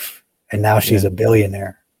life. And now she's a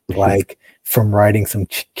billionaire, like from writing some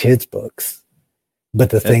kids' books. But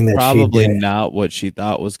the thing that probably she did, not what she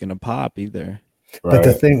thought was going to pop either. But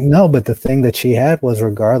the thing that she had was,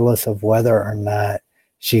 regardless of whether or not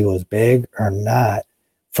she was big or not,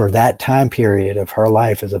 for that time period of her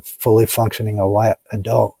life as a fully functioning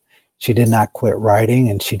adult, she did not quit writing,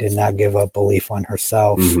 and she did not give up belief on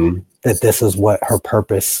herself that this is what her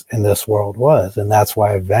purpose in this world was. And that's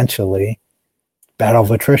why eventually battle of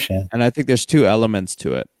attrition. And I think there's two elements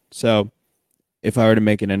to it. So if I were to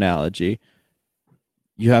make an analogy,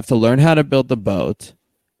 you have to learn how to build the boat,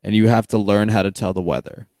 and you have to learn how to tell the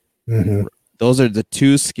weather. Those are the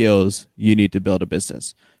two skills you need to build a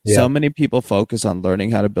business. So many people focus on learning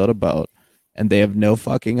how to build a boat, and they have no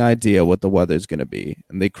fucking idea what the weather's going to be,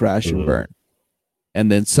 and they crash and burn.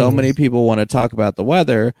 And then so many people want to talk about the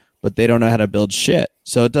weather, but they don't know how to build shit.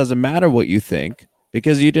 So it doesn't matter what you think,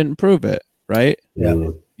 because you didn't prove it, right?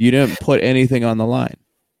 You didn't put anything on the line.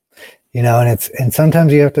 And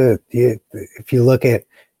sometimes you have to, if you look at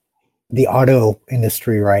the auto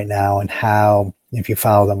industry right now, and how, if you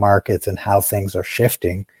follow the markets and how things are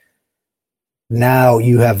shifting, now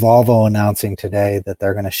you have Volvo announcing today that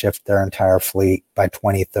they're going to shift their entire fleet by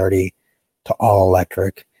 2030 to all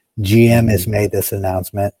electric. GM has made this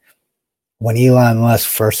announcement. When Elon Musk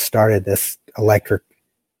first started this electric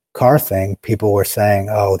car thing, people were saying,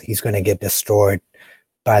 oh, he's going to get destroyed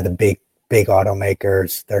by the big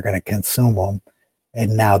automakers. They're going to consume them.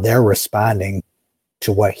 And now they're responding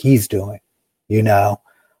to what he's doing,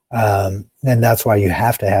 and that's why you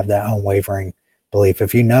have to have that unwavering belief.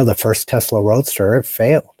 If the first Tesla Roadster, it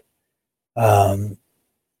failed.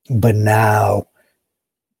 But now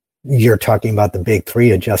you're talking about the big three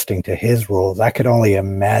adjusting to his rules. I could only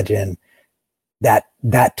imagine that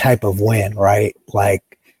type of win, right?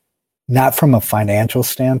 Like, not from a financial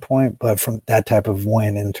standpoint, but from that type of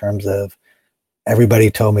win in terms of, everybody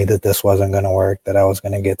told me that this wasn't going to work, that I was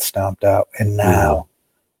going to get stomped out. And now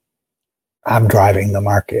I'm driving the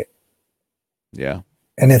market. Yeah.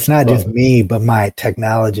 And it's not just me, but my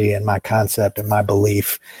technology and my concept and my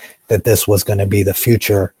belief that this was going to be the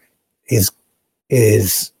future is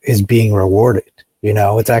being rewarded.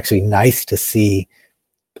 It's actually nice to see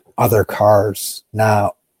other cars.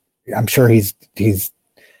 Now, I'm sure he's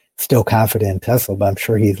still confident in Tesla, but I'm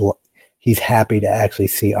sure he's happy to actually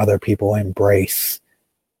see other people embrace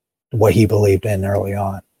what he believed in early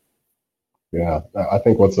on. Yeah, I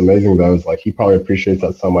think what's amazing though is, like, he probably appreciates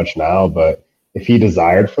that so much now, but if he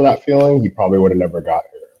desired for that feeling, he probably would have never got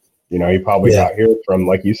here. He probably got here from,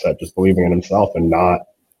 like you said, just believing in himself and not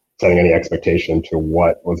setting any expectation to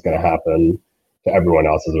what was going to happen to everyone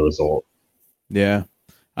else as a result. Yeah.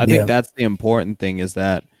 I think that's the important thing, is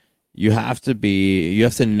that you have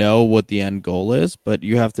to know what the end goal is, but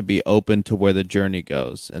you have to be open to where the journey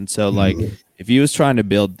goes. And so, like, if he was trying to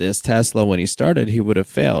build this Tesla when he started, he would have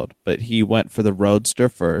failed. But he went for the Roadster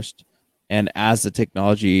first. And as the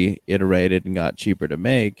technology iterated and got cheaper to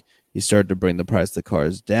make, he started to bring the price of the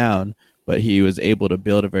cars down. But he was able to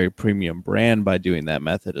build a very premium brand by doing that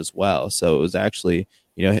method as well. So it was actually,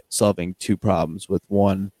 solving two problems with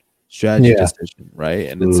one strategy decision, right?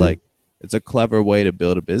 And it's like, it's a clever way to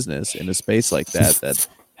build a business in a space like that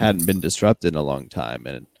hadn't been disrupted in a long time.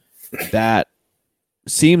 And that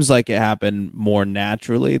seems like it happened more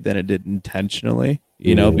naturally than it did intentionally,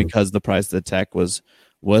 because the price of the tech was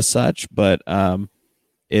such. But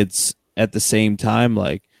it's at the same time,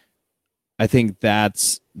 like, I think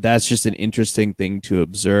that's just an interesting thing to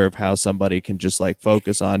observe, how somebody can just like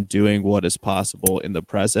focus on doing what is possible in the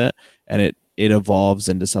present, and it evolves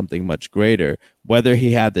into something much greater. Whether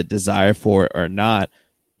he had the desire for it or not,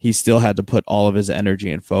 he still had to put all of his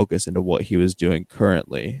energy and focus into what he was doing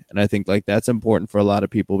currently. And I think like that's important for a lot of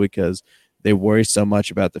people, because they worry so much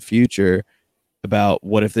about the future, about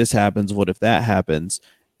what if this happens, what if that happens,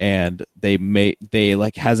 and they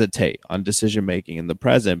like hesitate on decision making in the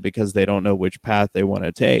present because they don't know which path they want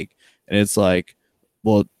to take. And it's like,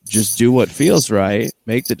 well, just do what feels right,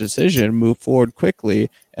 make the decision, move forward quickly,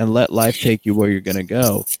 and let life take you where you're going to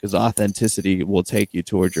go, because authenticity will take you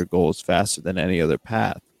towards your goals faster than any other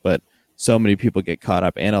path. But so many people get caught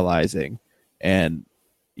up analyzing, and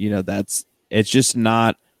it's just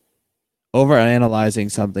not, over analyzing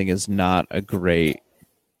something is not a great,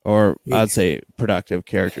 or I'd say productive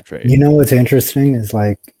character trait. What's interesting is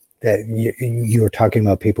like that you were talking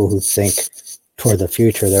about people who think toward the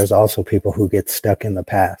future. There's also people who get stuck in the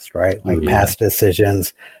past, right? Like past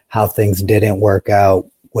decisions, how things didn't work out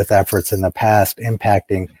with efforts in the past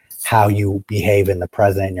impacting how you behave in the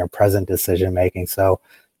present and your present decision making. So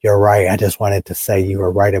you're right. I just wanted to say you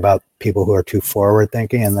were right about people who are too forward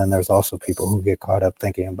thinking. And then there's also people who get caught up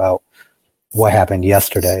thinking about what happened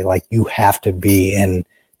yesterday. Like you have to be in,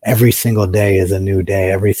 every single day is a new day.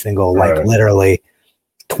 Every single, like literally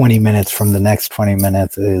 20 minutes from the next 20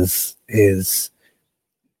 minutes is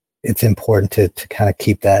it's important to kind of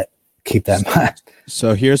keep that in mind.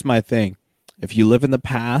 So here's my thing. If you live in the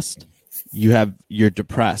past, you're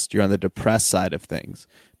depressed. You're on the depressed side of things,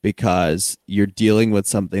 because you're dealing with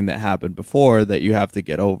something that happened before that you have to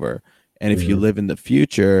get over. And if you live in the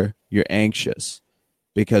future, you're anxious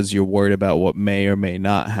because you're worried about what may or may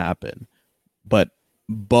not happen. But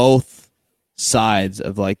both sides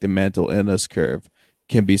of like the mental illness curve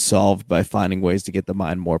can be solved by finding ways to get the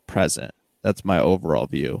mind more present. That's my overall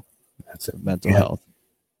view. That's mental health.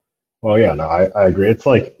 Well, yeah, no, I agree. It's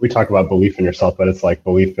like we talk about belief in yourself, but it's like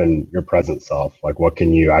belief in your present self. Like, what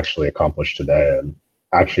can you actually accomplish today? And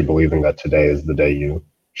actually believing that today is the day you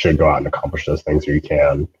should go out and accomplish those things, or you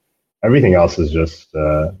can. Everything else is just,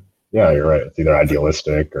 you're right. It's either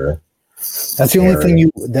idealistic or. That's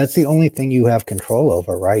the only thing you have control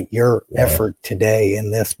over, right? Your effort today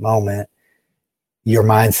in this moment, your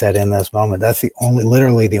mindset in this moment. That's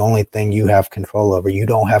literally the only thing you have control over. You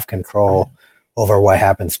don't have control over what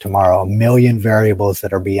happens tomorrow. A million variables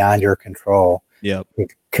that are beyond your control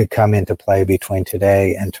could come into play between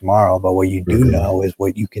today and tomorrow. But what you do know is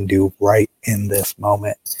what you can do right in this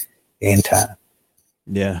moment in time.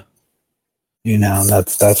 Yeah.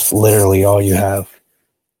 That's literally all you have.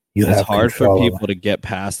 It's hard for people to get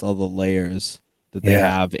past all the layers that they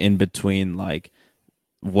have in between, like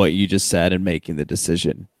what you just said and making the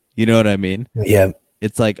decision. You know what I mean? Yeah.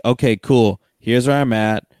 It's like, okay, cool. Here's where I'm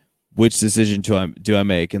at. Which decision do I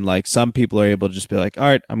make? And like some people are able to just be like, all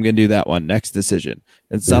right, I'm going to do that one. Next decision.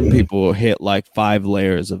 And some people will hit like 5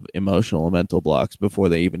 layers of emotional and mental blocks before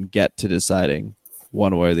they even get to deciding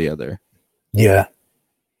one way or the other. Yeah.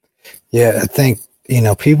 Yeah. I think,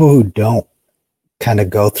 people who don't kind of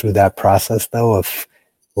go through that process though of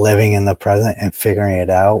living in the present and figuring it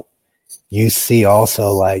out, you see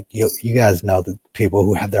also like you guys know the people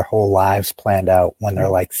who have their whole lives planned out when they're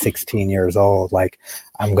like 16 years old. Like,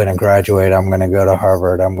 I'm going to graduate. I'm going to go to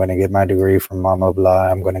Harvard. I'm going to get my degree from blah, blah, blah.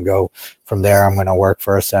 I'm going to go from there. I'm going to work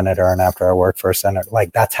for a senator. And after I work for a senator,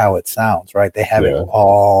 like that's how it sounds, right? They have it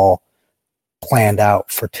all planned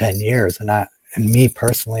out for 10 years. And me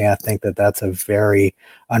personally, I think that that's a very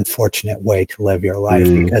unfortunate way to live your life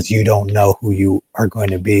because you don't know who you are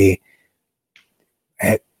going to be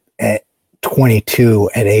at 22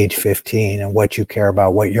 at age 15 and what you care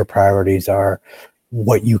about, what your priorities are,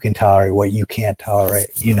 what you can tolerate, what you can't tolerate.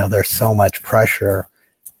 There's so much pressure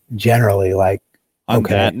generally. Like, on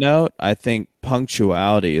that note, I think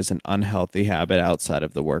punctuality is an unhealthy habit outside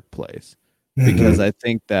of the workplace because I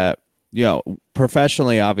think that,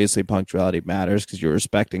 professionally, obviously punctuality matters because you're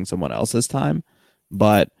respecting someone else's time.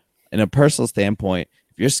 But in a personal standpoint,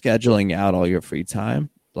 if you're scheduling out all your free time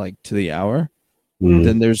like to the hour,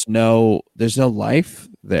 then there's no life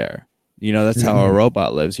there. You know, that's how a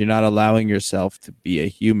robot lives. You're not allowing yourself to be a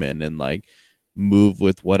human and like move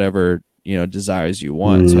with whatever, you know, desires you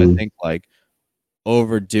want. So I think like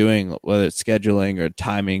overdoing, whether it's scheduling or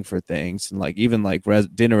timing for things, and like even like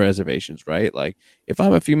dinner reservations, right? Like if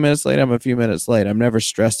I'm a few minutes late, I'm a few minutes late. I'm never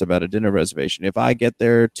stressed about a dinner reservation. If I get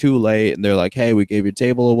there too late and they're like, hey, we gave your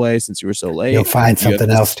table away since you were so late, you'll find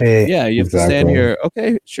something else to eat. Yeah, you have to stand here.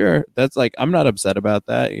 Okay, sure. That's like, I'm not upset about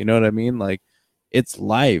that. You know what I mean? Like it's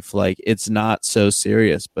life. Like it's not so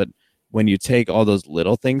serious. But when you take all those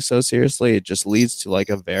little things so seriously, it just leads to like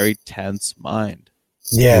a very tense mind.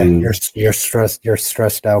 Yeah, you're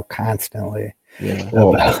stressed out constantly. Yeah.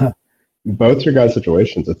 Well, both your guys'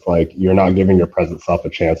 situations, it's like you're not giving your present self a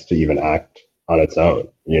chance to even act on its own.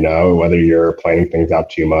 You know, whether you're planning things out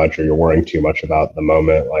too much or you're worrying too much about the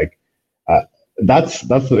moment, like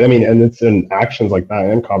that's I mean, and it's in actions like that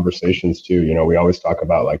and conversations too. You know, we always talk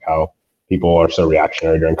about like how people are so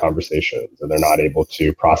reactionary during conversations and they're not able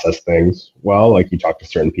to process things well. Like you talk to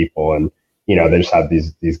certain people and you know, they just have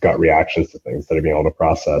these gut reactions to things that are being able to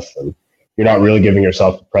process, and you're not really giving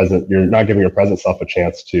yourself you're not giving your present self a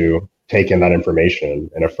chance to take in that information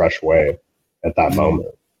in a fresh way at that moment.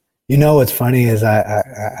 You know, what's funny is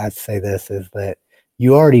I'd say this is that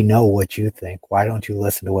you already know what you think. Why don't you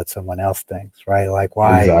listen to what someone else thinks, right? Like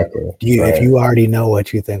why if you already know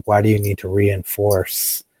what you think, why do you need to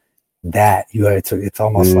reinforce that? It's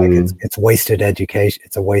almost like it's wasted education.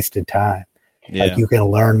 It's a wasted time. Yeah. Like you can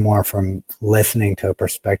learn more from listening to a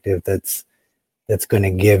perspective that's going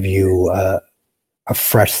to give you a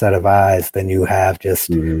fresh set of eyes than you have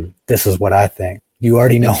just this is what I think. You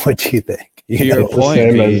already know what you think. It's the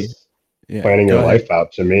same as planning your life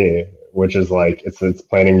out to me, which is like it's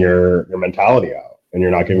planning your mentality out, and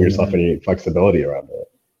you're not giving yourself any flexibility around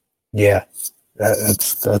it. Yeah,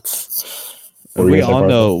 that's. We all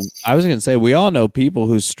know. I was going to say we all know people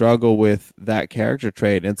who struggle with that character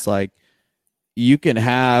trait. It's like. You can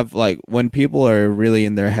have like when people are really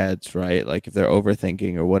in their heads, right? Like if they're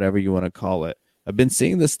overthinking or whatever you want to call it. I've been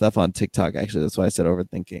seeing this stuff on TikTok. Actually, that's why I said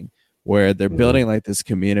overthinking, where they're building like this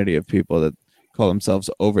community of people that call themselves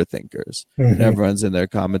overthinkers. And everyone's in there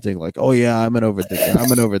commenting like, oh yeah, I'm an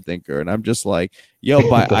overthinker. And I'm just like, yo,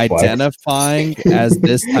 by identifying as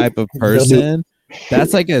this type of person,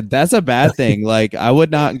 that's a bad thing. Like I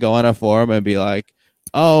would not go on a forum and be like,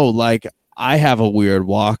 oh, like I have a weird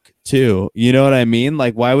walk too. You know what I mean?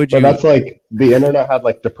 Like, why would you? But that's like the internet had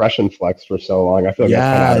like depression flex for so long. I feel like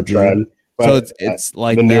that's kind of out of trend. But so it's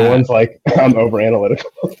like the new one's like I'm over analytical.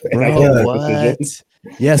 Bro, what?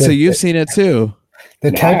 Yeah, so you've seen it too. I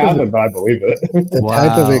haven't, but I believe it.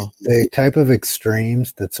 The type of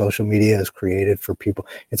extremes that social media has created for people.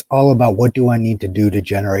 It's all about what do I need to do to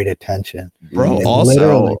generate attention. Bro, and also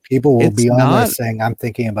literally people will be on there saying I'm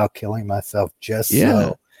thinking about killing myself just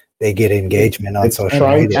so they get engagement on social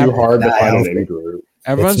media. Trying too hard to find an in-group.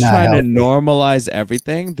 Everyone's trying to normalize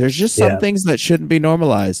everything. There's just some things that shouldn't be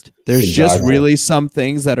normalized. There's just really some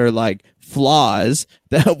things that are like flaws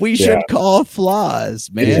that we should call flaws,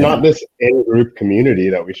 man. It's not this in-group community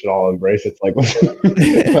that we should all embrace. It's like,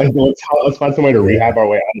 let's find some way to rehab our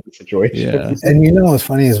way out of the situation. Yeah. And you know what's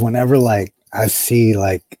funny is whenever like I see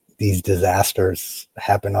like these disasters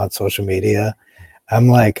happen on social media, I'm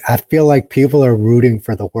like, I feel like people are rooting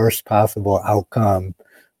for the worst possible outcome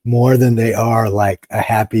more than they are like a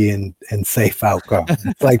happy and safe outcome.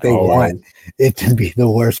 It's like they want it to be the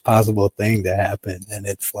worst possible thing to happen. And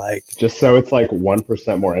it's like just so it's like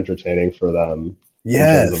 1% more entertaining for them in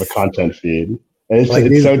terms of the content feed. And it's, like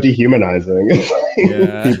it's so dehumanizing.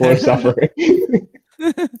 People are suffering.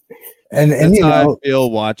 and that's you know, I feel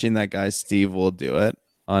watching that guy Steve will do it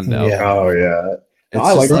on now. Oh yeah. It's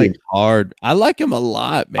just like hard. I like him a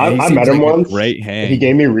lot, man. I met him once. Great hang. He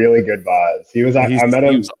gave me really good vibes. I met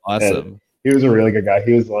him. Awesome. He was a really good guy.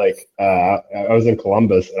 He was like, I was in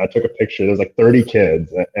Columbus and I took a picture. There was like 30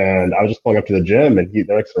 kids and I was just pulling up to the gym and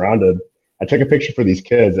they're like surrounded. I took a picture for these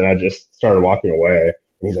kids and I just started walking away.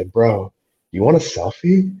 And he's like, bro, you want a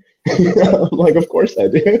selfie? I'm like, of course I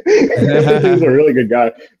do. He was a really good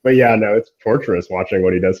guy. But yeah, no, it's torturous watching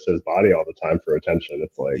what he does to his body all the time for attention.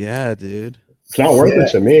 It's like, yeah, dude. It's not worth it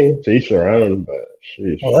to me, to each their own, but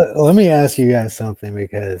sheesh. Well, let me ask you guys something,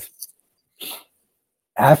 because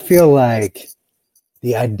I feel like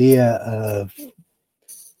the idea of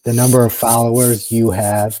the number of followers you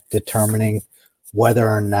have determining whether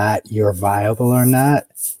or not you're viable or not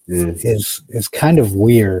is kind of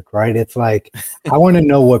weird, right? It's like, I want to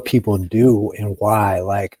know what people do and why.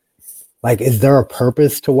 Like, is there a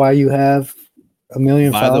purpose to why you have 1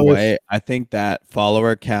 million By followers? the way, I think that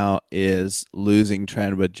follower count is losing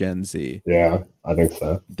trend with Gen Z. Yeah, I think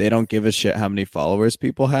so. They don't give a shit how many followers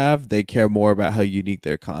people have. They care more about how unique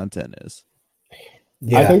their content is.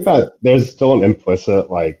 Yeah. I think that there's still an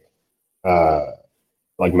implicit like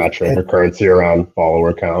metric or currency around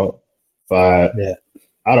follower count, but Yeah.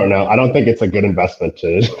 I don't know. I don't think it's a good investment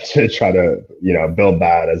to try to build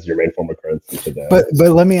that as your main form of currency today. But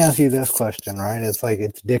let me ask you this question, right? It's like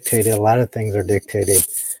it's dictated. A lot of things are dictated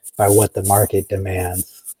by what the market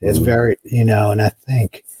demands. It's very, and I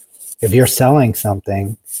think if you're selling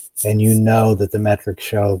something and you know that the metrics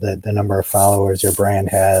show that the number of followers your brand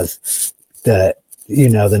has, that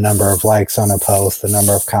the number of likes on a post, the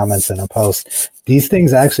number of comments in a post, these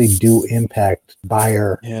things actually do impact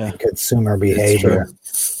buyer and consumer behavior.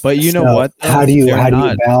 But you know what? Though? How do you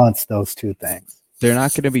balance those two things? They're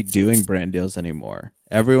not going to be doing brand deals anymore.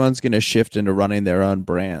 Everyone's going to shift into running their own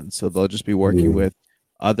brand. So they'll just be working with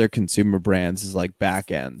other consumer brands as like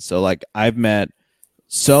back end. So like I've met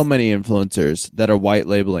so many influencers that are white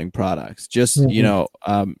labeling products. Just,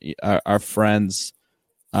 our friend's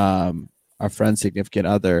significant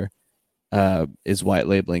other is white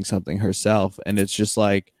labeling something herself. And it's just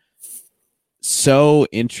like so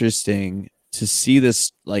interesting to see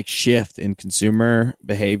this like shift in consumer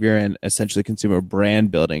behavior and essentially consumer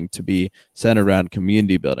brand building to be centered around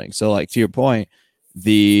community building. So like to your point,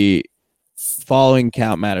 the following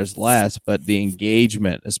count matters less, but the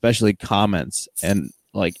engagement, especially comments and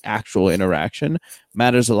like actual interaction,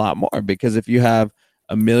 matters a lot more, because if you have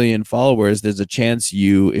 1 million followers, there's a chance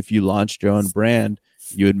if you launched your own brand,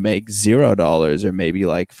 you would make $0 or maybe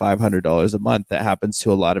like $500 a month. That happens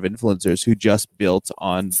to a lot of influencers who just built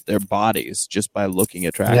on their bodies just by looking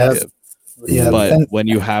attractive. But when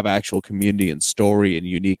you have actual community and story and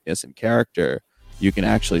uniqueness and character, you can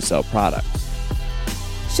actually sell products.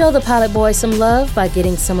 Show the Pilot Boys some love by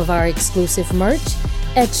getting some of our exclusive merch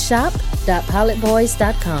at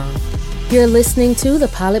shop.pilotboys.com. You're listening to the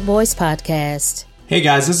Pilot Boys Podcast. Hey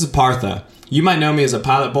guys, this is Partha. You might know me as a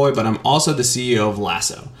Pilot Boy, but I'm also the CEO of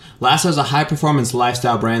Lasso. Lasso is a high-performance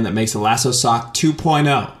lifestyle brand that makes the Lasso Sock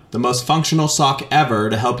 2.0, the most functional sock ever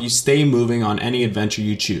to help you stay moving on any adventure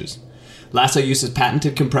you choose. Lasso uses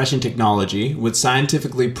patented compression technology with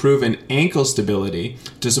scientifically proven ankle stability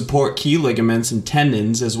to support key ligaments and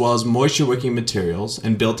tendons, as well as moisture-wicking materials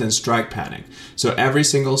and built-in strike padding, so every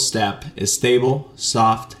single step is stable,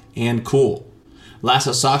 soft, and cool.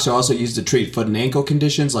 Lasso socks are also used to treat foot and ankle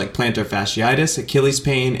conditions like plantar fasciitis, Achilles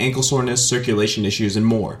pain, ankle soreness, circulation issues, and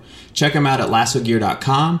more. Check them out at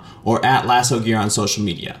lassogear.com or at lassogear on social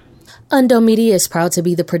media. Undo Media is proud to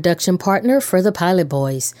be the production partner for the Pilot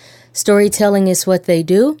Boys. Storytelling is what they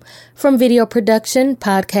do. From video production,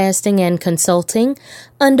 podcasting, and consulting,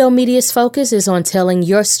 Undo Media's focus is on telling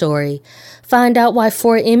your story. Find out why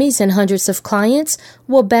 4 Emmys and hundreds of clients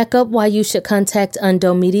will back up why you should contact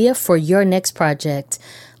Undo Media for your next project.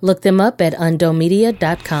 Look them up at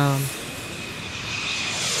undomedia.com.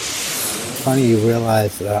 Funny you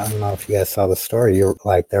realize, I don't know if you guys saw the story,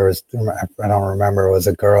 I don't remember, it was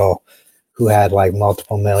a girl who had like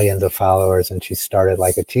multiple millions of followers, and she started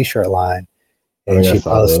like a t-shirt line, and she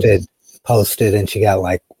posted and she got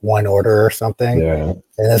like 1 order or something. And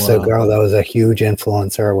that's a girl that was a huge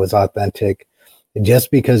influencer, was authentic. And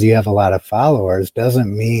just because you have a lot of followers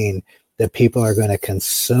doesn't mean that people are going to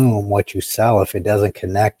consume what you sell if it doesn't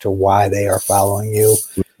connect to why they are following you,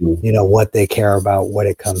 what they care about, what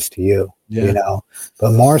it comes to you,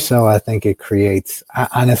 but more so, I think it creates, I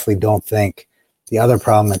honestly don't think the other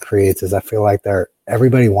problem it creates is I feel like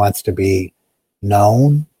everybody wants to be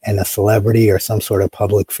known and a celebrity or some sort of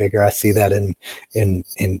public figure. I see that in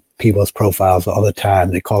people's profiles all the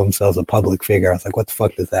time. They call themselves a public figure. I was like, what the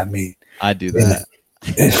fuck does that mean? I do that.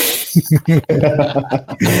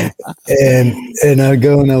 and I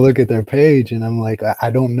go and I look at their page and I'm like, I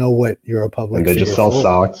don't know what you're a public figure. They just sell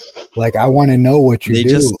socks. Like, I want to know what you do. They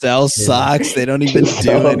just sell socks. They don't even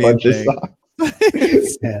do anything.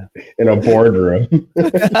 In a boardroom.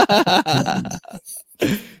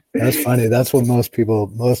 That's funny. That's what most people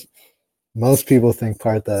think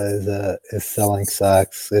Partha is selling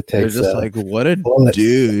socks. It takes. They're just like, what a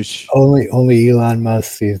douche. Only Elon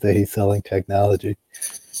Musk sees that he's selling technology.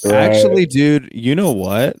 Right. Actually, dude, you know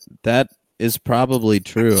what? That is probably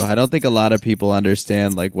true. I don't think a lot of people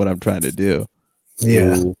understand like what I'm trying to do.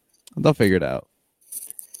 Yeah, they'll figure it out.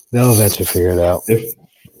 They'll eventually figure it out.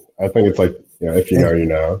 I think it's like, if you know, you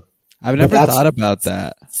know. I've never thought about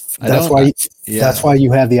that. That's why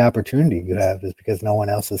you have the opportunity you have, is because no one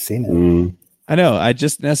else has seen it. I know. I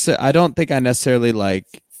don't think I necessarily like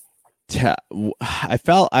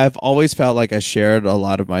I've always felt like I shared a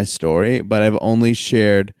lot of my story, but I've only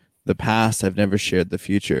shared the past. I've never shared the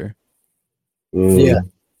future. Yeah.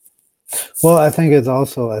 Well, I think it's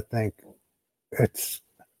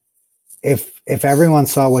if everyone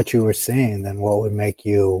saw what you were seeing, then what would make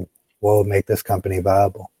this company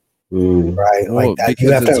viable? Right? Well, like that, because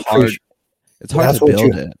you have to hard. It's hard to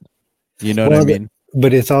build it. You know what I mean?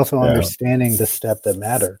 But it's also understanding the step that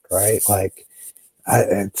mattered, right? Like,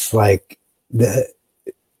 it's like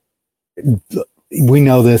we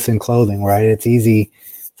know this in clothing, right? It's easy.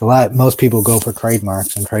 It's a lot. Most people go for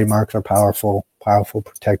trademarks, and trademarks are powerful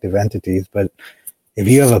protective entities. But if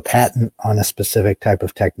you have a patent on a specific type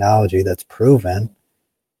of technology that's proven,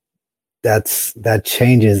 that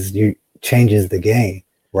changes the game,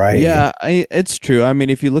 right? Yeah, it's true. I mean,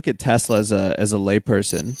 if you look at Tesla as a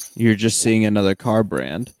layperson, you're just seeing another car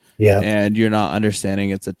brand. Yeah. And you're not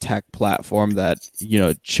understanding it's a tech platform that,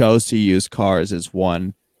 chose to use cars as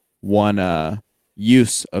one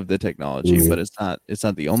use of the technology, but it's not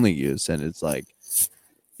the only use. And it's like,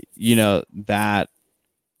 that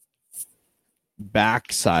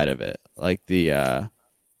backside of it, like the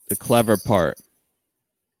clever part,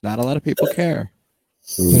 not a lot of people care.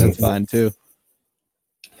 That's fine too.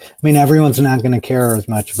 I mean, everyone's not going to care as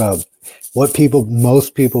much about what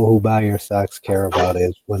most people who buy your socks care about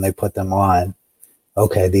is when they put them on.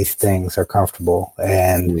 Okay, these things are comfortable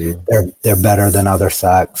and they're better than other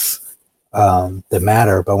socks that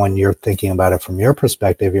matter. But when you're thinking about it from your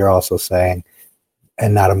perspective, you're also saying,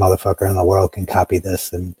 and not a motherfucker in the world can copy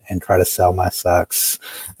this and try to sell my socks.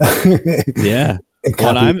 Yeah.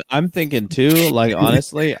 Well, I'm thinking too, like,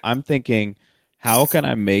 honestly, I'm thinking, how can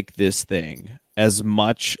I make this thing as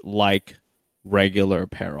much like regular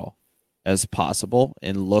apparel as possible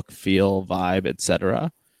in look, feel, vibe,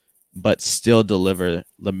 etc., but still deliver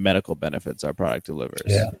the medical benefits our product delivers?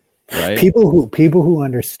 Yeah. Right. People who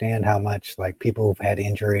understand how much, like, people who've had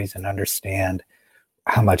injuries and understand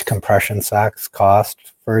how much compression socks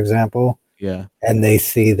cost, for example. Yeah. And they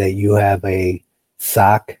see that you have a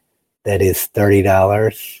sock that is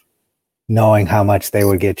 $30, knowing how much they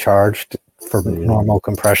would get charged for normal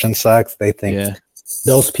compression socks, they think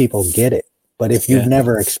those people get it. But if you've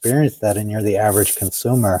never experienced that and you're the average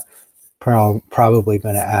consumer, probably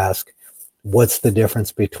going to ask, what's the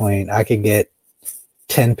difference between I could get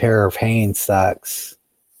 10 pair of Hanes socks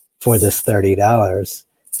for this $30,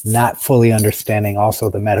 not fully understanding also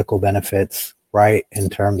the medical benefits, right, in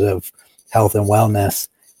terms of health and wellness.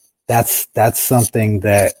 That's something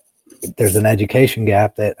that there's an education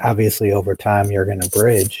gap that obviously over time you're going to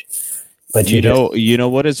bridge. But you know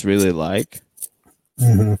what it's really like?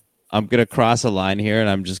 Mm-hmm. I'm going to cross a line here, and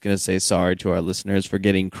I'm just going to say sorry to our listeners for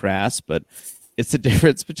getting crass, but it's the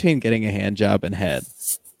difference between getting a hand job and head.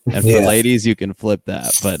 And for ladies, you can flip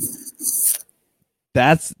that, but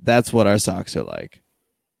that's what our socks are like.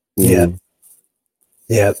 Yeah.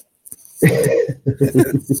 Yeah. Maybe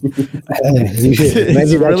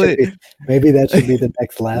that should be the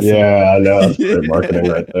next lesson. Yeah, I know. That's great marketing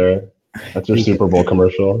right there. That's your Super Bowl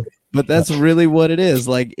commercial. But that's really what it is.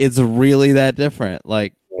 Like, it's really that different.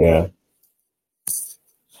 Like, yeah.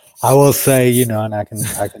 I will say, and I can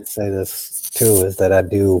say this too, is that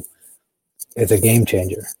it's a game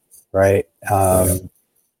changer, right?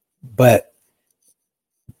 But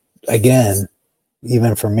again,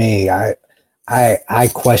 even for me, I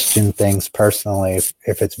question things personally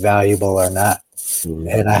if it's valuable or not.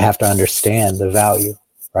 And I have to understand the value,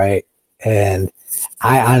 right? And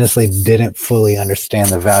I honestly didn't fully understand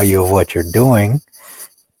the value of what you're doing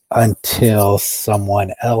until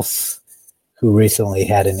someone else who recently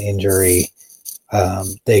had an injury,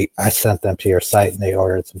 I sent them to your site and they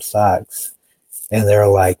ordered some socks. And they're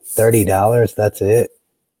like, $30, that's it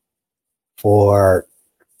for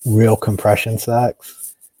real compression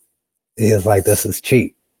socks? He was like, this is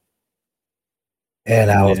cheap.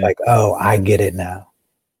 And I was like, oh, I get it now.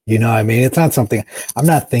 You know what I mean? It's not something, I'm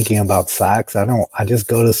not thinking about socks. I just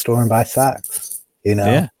go to the store and buy socks,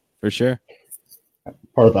 Yeah, for sure.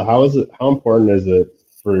 Partha, how important is it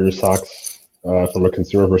for your socks from a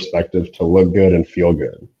consumer perspective to look good and feel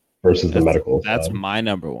good versus the medical side? That's my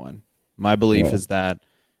number one. My belief is that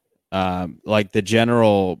like the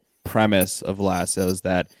general premise of Lasso is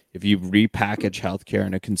that if you repackage healthcare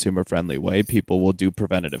in a consumer friendly way, people will do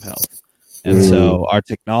preventative health. And so our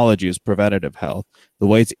technology is preventative health. The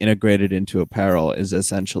way it's integrated into apparel is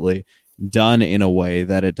essentially done in a way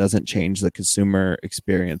that it doesn't change the consumer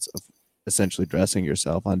experience of essentially dressing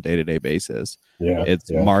yourself on a day-to-day basis. It's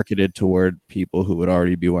marketed toward people who would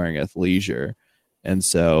already be wearing athleisure. And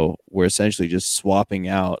so we're essentially just swapping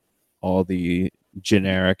out all the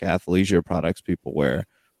generic athleisure products people wear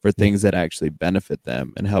for things that actually benefit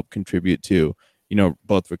them and help contribute to,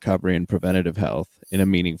 both recovery and preventative health in a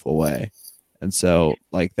meaningful way. And so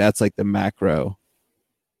like, that's like the macro.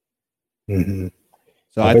 Mm-hmm.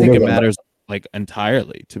 So I think it matters like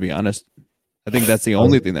entirely, to be honest. I think that's the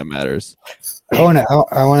only thing that matters. I want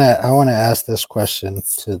to ask this question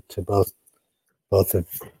to both of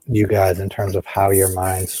you guys in terms of how your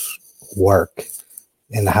minds work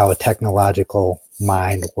and how a technological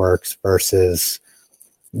mind works versus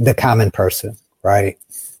the common person, right?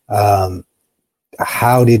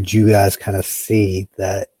 How did you guys kind of see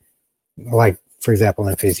that? Like, for example,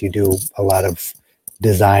 in Fizz, you do a lot of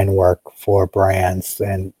design work for brands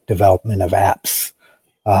and development of apps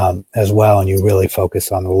as well, and you really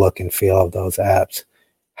focus on the look and feel of those apps.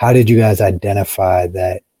 How did you guys identify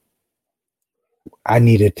that I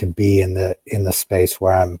needed to be in the space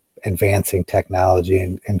where I'm advancing technology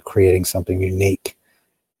and creating something unique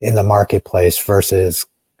in the marketplace versus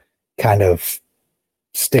kind of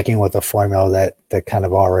sticking with a formula that kind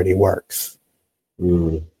of already works?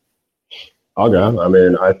 Okay. I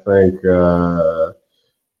mean, I think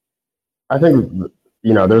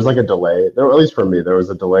there's like a delay there, at least for me. There was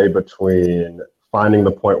a delay between finding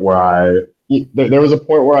the point where there was a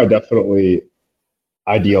point where I definitely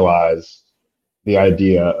idealized the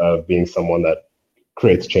idea of being someone that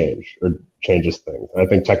creates change or changes things. And I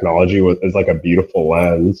think technology is like a beautiful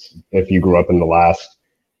lens if you grew up in the last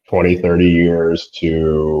 20, 30 years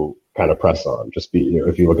to kind of press on. Just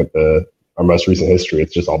if you look at our most recent history,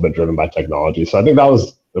 it's just all been driven by technology. So I think that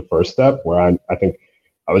was the first step where I think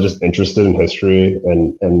I was just interested in history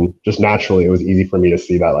and just naturally it was easy for me to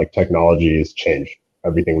see that like technology has changed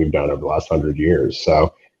everything we've done over the last 100 years.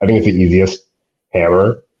 So I think it's the easiest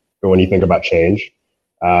hammer when you think about change.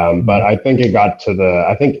 But I think it got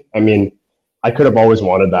to I could have always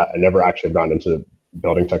wanted that. I never actually gone into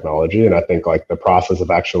building technology. And I think like the process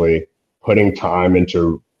of actually putting time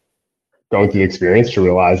into going through the experience to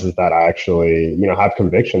realize is that I actually, have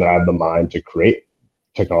conviction that I have the mind to create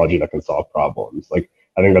technology that can solve problems. Like,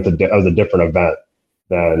 I think that was a different event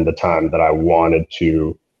than the time that I wanted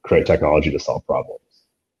to create technology to solve problems.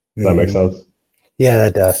 Does that make sense? Yeah,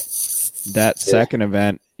 that does. That second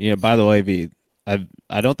event, by the way, V,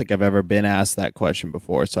 I don't think I've ever been asked that question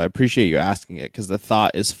before, so I appreciate you asking it because the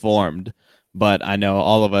thought is formed. But I know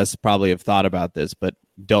all of us probably have thought about this, but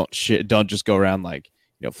don't just go around like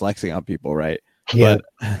flexing on people, right? Yeah.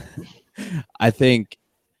 But I think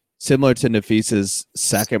similar to Nafis's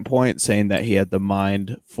second point, saying that he had the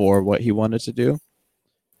mind for what he wanted to do,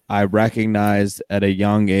 I recognized at a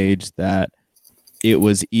young age that it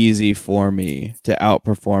was easy for me to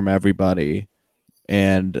outperform everybody.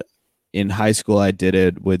 And in high school, I did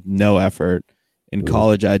it with no effort. In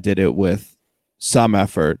college, I did it with some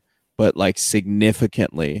effort, but like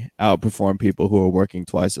significantly outperform people who were working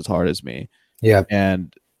twice as hard as me. Yeah.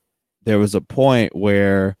 And there was a point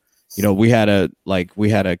where, we had a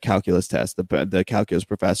calculus test. The calculus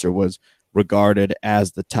professor was regarded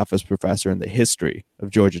as the toughest professor in the history of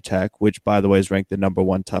Georgia Tech, which, by the way, is ranked the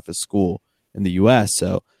 #1 toughest school in the U.S.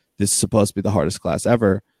 So this is supposed to be the hardest class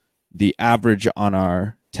ever. The average on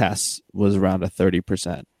our tests was around a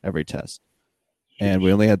 30% every test. And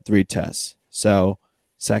we only had 3 tests. So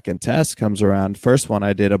second test comes around. First one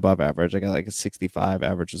I did above average. I got like a 65,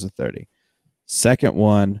 average was a 30. Second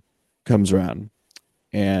one comes around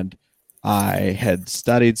and I had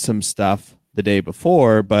studied some stuff the day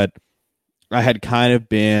before, but I had kind of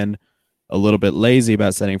been a little bit lazy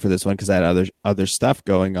about studying for this one because I had other stuff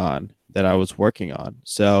going on that I was working on.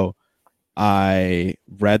 So I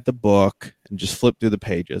read the book and just flipped through the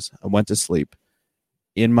pages. I went to sleep.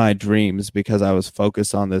 In my dreams, because I was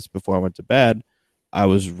focused on this before I went to bed, I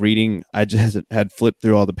was reading. I just had flipped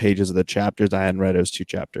through all the pages of the chapters. I hadn't read those 2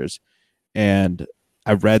 chapters. And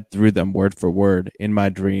I read through them word for word in my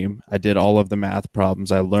dream. I did all of the math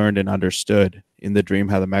problems. I learned and understood in the dream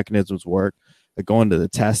how the mechanisms work. I go into the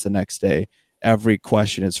test the next day. Every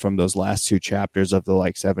question is from those last 2 chapters of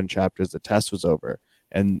the 7 chapters the test was over.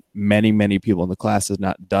 And many, many people in the class has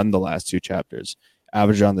not done the last 2 chapters.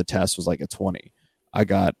 Average on the test was like a 20. I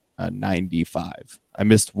got a 95. I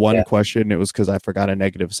missed one question. It was because I forgot a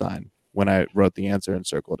negative sign when I wrote the answer and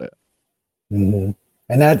circled it. Mm-hmm.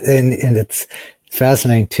 And it's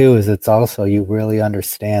fascinating too, is it's also, you really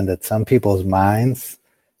understand that some people's minds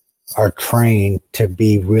are trained to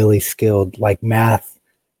be really skilled. Like math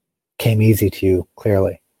came easy to you,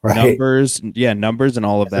 clearly, right? Numbers and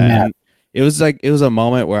all of that. And it was a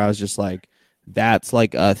moment where I was just like, that's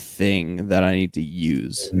like a thing that I need to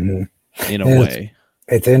use in a way.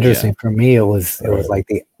 It's interesting. For me, it was like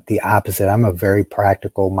the opposite. I'm a very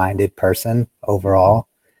practical minded person overall.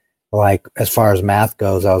 Like, as far as math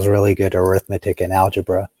goes, I was really good at arithmetic and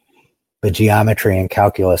algebra, but geometry and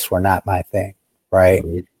calculus were not my thing, right?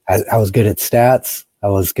 I was good at stats, I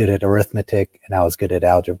was good at arithmetic, and I was good at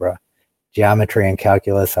algebra. Geometry and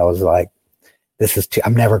calculus, I was like,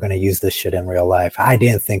 I'm never going to use this shit in real life. I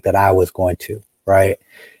didn't think that I was going to, right?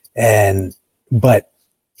 But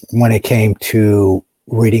when it came to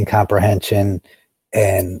reading comprehension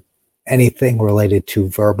and anything related to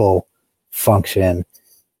verbal function,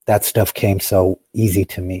 that stuff came so easy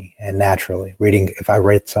to me and naturally. If I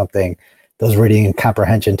read something, those reading and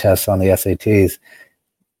comprehension tests on the SATs,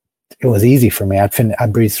 it was easy for me.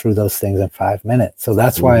 I'd breeze through those things in 5 minutes. So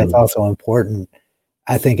that's why it's also important.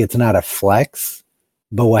 I think it's not a flex,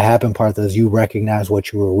 but what happened, Partha, is you recognize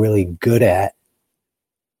what you were really good at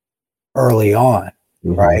early on,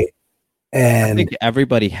 right? And I think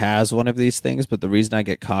everybody has one of these things, but the reason I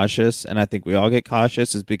get cautious, and I think we all get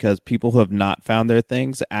cautious, is because people who have not found their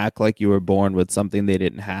things act like you were born with something they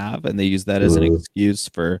didn't have, and they use that as an excuse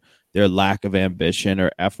for their lack of ambition or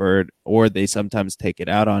effort, or they sometimes take it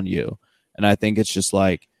out on you. And I think it's just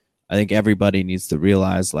like, I think everybody needs to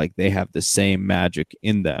realize like they have the same magic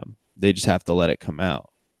in them. They just have to let it come out.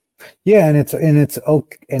 Yeah, and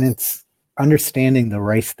it's understanding the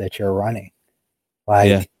race that you're running.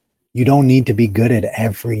 Like, you don't need to be good at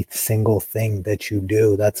every single thing that you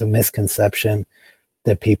do. That's a misconception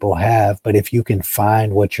that people have. But if you can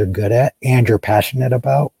find what you're good at and you're passionate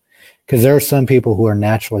about, because there are some people who are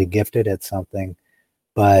naturally gifted at something,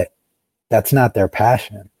 but that's not their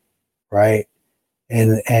passion, right?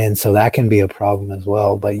 And so that can be a problem as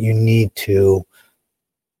well. But you need to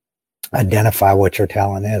identify what your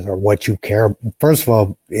talent is or what you care. First of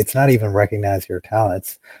all, it's not even recognize your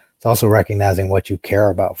talents. It's also recognizing what you care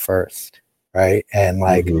about first, right? And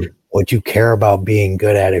like what you care about being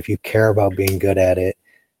good at. If you care about being good at it,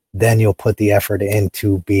 then you'll put the effort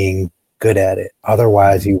into being good at it.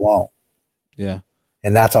 Otherwise, you won't. Yeah.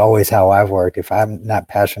 And that's always how I've worked. If I'm not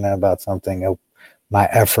passionate about something, my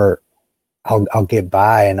effort, I'll get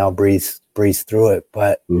by and I'll breeze through it.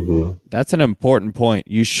 But that's an important point.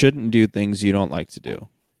 You shouldn't do things you don't like to do.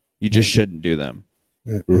 You just shouldn't do them.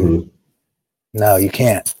 No, you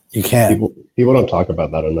can't. You can't. People don't talk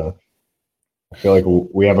about that enough. I feel like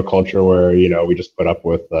we have a culture where, we just put up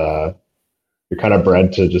with, you're kind of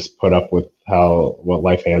bred to just put up with what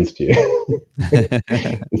life hands to you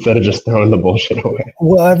instead of just throwing the bullshit away.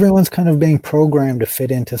 Well, everyone's kind of being programmed to fit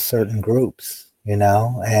into certain groups,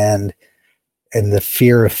 and the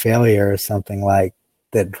fear of failure is something like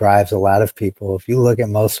that drives a lot of people. If you look at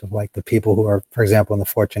most of like the people who are, for example, in the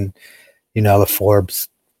Fortune, the Forbes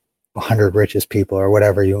 100 richest people or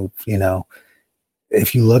whatever, if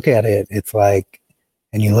you look at it, it's like,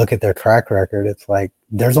 and you look at their track record, it's like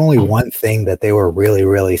there's only one thing that they were really,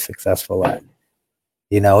 really successful at.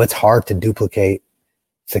 It's hard to duplicate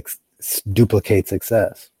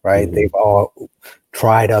success, right? They've all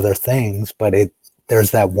tried other things, but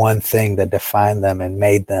there's that one thing that defined them and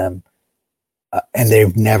made them, and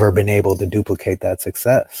they've never been able to duplicate that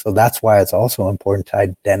success. So that's why it's also important to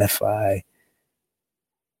identify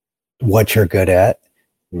what you're good at,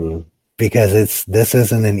 because this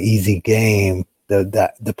isn't an easy game.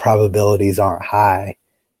 The probabilities aren't high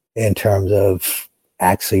in terms of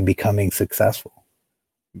actually becoming successful.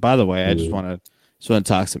 By the way, I just want to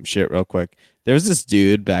talk some shit real quick. There was this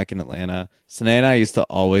dude back in Atlanta. Sine and I used to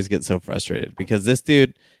always get so frustrated because this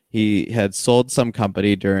dude, he had sold some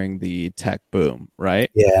company during the tech boom, right?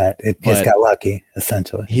 Yeah, it just got lucky,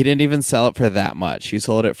 essentially. He didn't even sell it for that much. He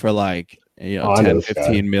sold it for like 10,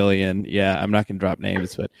 15 million. Yeah, I'm not gonna drop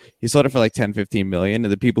names, but he sold it for like 10, 15 million,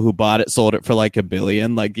 and the people who bought it sold it for like $1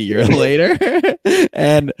 billion like a year later.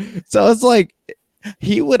 And so it's like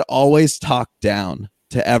he would always talk down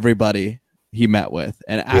to everybody he met with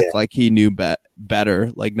and act like he knew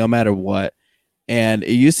better, like no matter what. And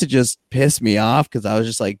it used to just piss me off because I was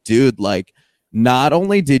just like, dude, like not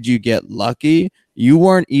only did you get lucky, you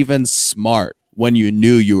weren't even smart when you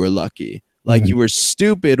knew you were lucky. Like you were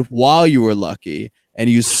stupid while you were lucky, and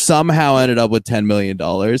you somehow ended up with $10 million.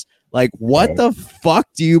 Like, what the fuck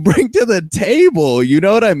do you bring to the table? You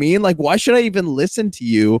know what I mean? Like, why should I even listen to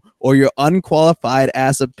you or your unqualified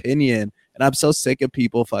ass opinion? And I'm so sick of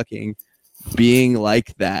people fucking being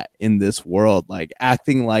like that in this world, like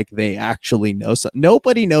acting like they actually know something.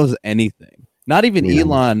 Nobody knows anything. Not even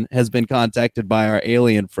Elon has been contacted by our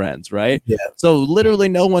alien friends, right? Yeah. So literally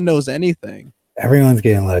no one knows anything. Everyone's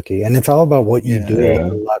getting lucky, and it's all about what you do with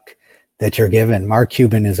the luck that you're given. Mark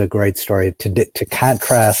Cuban is a great story to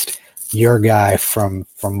contrast your guy from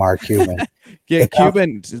Mark Cuban.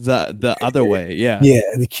 Cuban the other way. Yeah.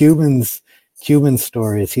 The Cubans, Cuban's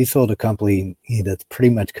story is he sold a company that's pretty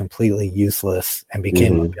much completely useless and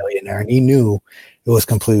became a billionaire. And he knew it was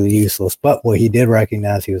completely useless. But what he did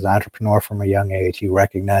recognize, he was an entrepreneur from a young age. He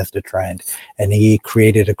recognized a trend, and he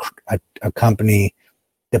created a company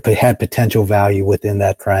that had potential value within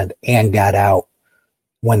that trend and got out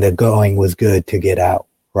when the going was good to get out.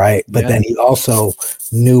 Right. But then he also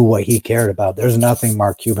knew what he cared about. There's nothing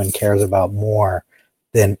Mark Cuban cares about more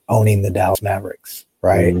than owning the Dallas Mavericks.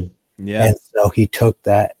 Right. Yeah. And so he took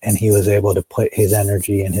that and he was able to put his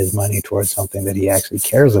energy and his money towards something that he actually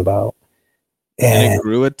cares about. And it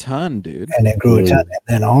grew a ton, dude. And it grew a ton. And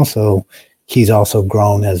then also, he's also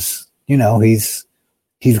grown as, he's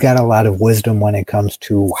got a lot of wisdom when it comes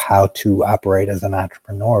to how to operate as an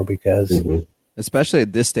entrepreneur because especially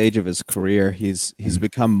at this stage of his career, he's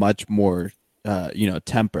become much more,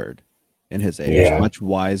 tempered in his age, much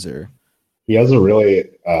wiser. He has a really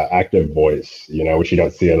active voice, which you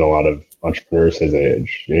don't see in a lot of entrepreneurs his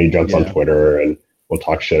age. He jumps on Twitter and will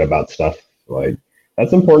talk shit about stuff. Like,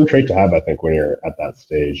 that's an important trait to have, I think, when you're at that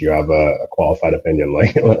stage. You have a qualified opinion,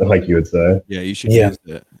 like you would say. Yeah, you should use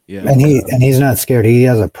it. Yeah, and he's not scared. He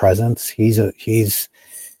has a presence. He's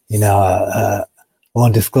I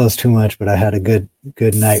won't disclose too much, but I had a good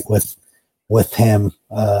night with him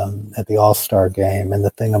at the All-Star game. And the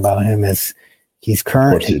thing about him is he's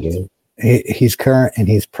current. He's current and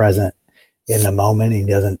he's present in the moment.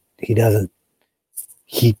 He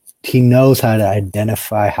knows how to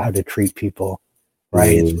identify how to treat people,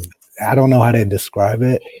 right? I don't know how to describe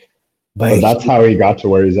it, but that's how he got to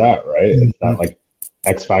where he's at, right? It's that like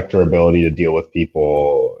X factor ability to deal with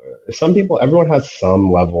people. Everyone has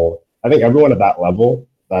some level. I think everyone at that level,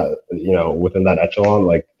 that within that echelon,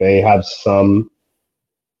 like they have some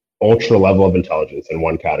ultra level of intelligence in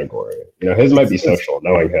one category. His might be social,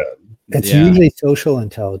 knowing him. It's usually social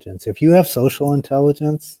intelligence. If you have social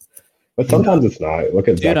intelligence, but sometimes it's not. Look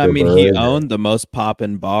at dude. I mean, he owned the most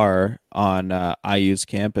poppin' bar on IU's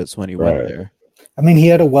campus when he went there. I mean, he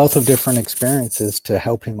had a wealth of different experiences to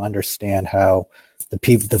help him understand how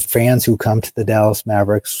the fans who come to the Dallas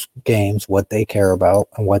Mavericks games, what they care about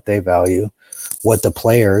and what they value, what the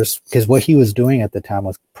players, because what he was doing at the time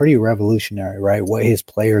was pretty revolutionary, right? What his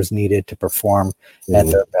players needed to perform at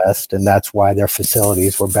their best. And that's why their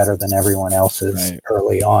facilities were better than everyone else's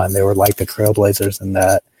early on. They were like the trailblazers in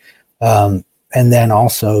that. And then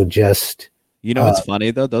also just, what's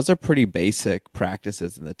funny though? Those are pretty basic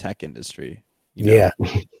practices in the tech industry. Yeah,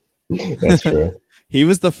 that's true. He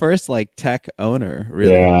was the first tech owner,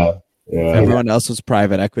 really. Yeah. Everyone else was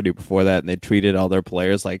private equity before that, and they treated all their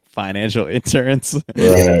players like financial interns.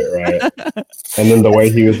 Right. And then the way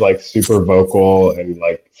he was super vocal and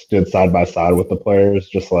stood side by side with the players,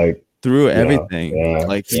 just through everything.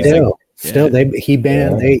 He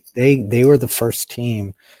banned. They were the first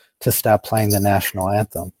team to stop playing the national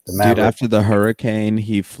anthem. Dude, after the hurricane,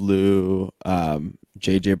 he flew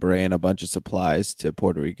JJ Barea and a bunch of supplies to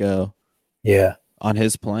Puerto Rico. Yeah. On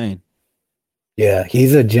his plane. Yeah,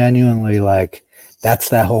 he's a genuinely that's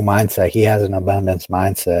that whole mindset. He has an abundance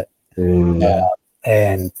mindset.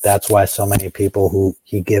 And that's why so many people who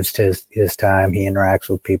he gives to his time, he interacts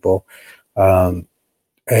with people, and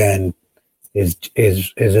is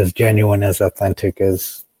as genuine, as authentic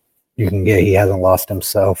as you can get. He hasn't lost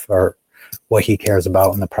himself or what he cares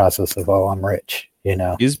about in the process of, I'm rich,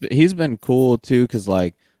 He's been cool too, because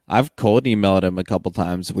I've cold emailed him a couple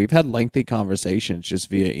times. We've had lengthy conversations just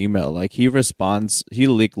via email. He responds. He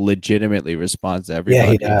legitimately responds to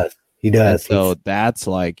everybody. Yeah, he does. And so that's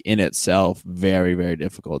in itself very, very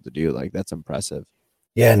difficult to do. That's impressive.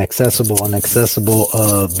 Yeah, an accessible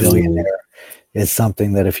billionaire is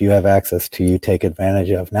something that if you have access to, you take advantage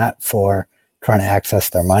of, not for trying to access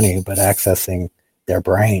their money, but accessing their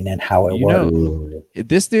brain and how it works.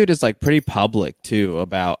 This dude is pretty public too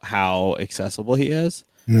about how accessible he is.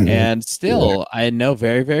 And still, I know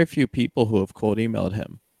very, very few people who have cold emailed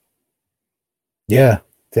him. Yeah,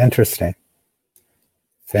 it's interesting.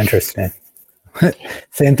 Same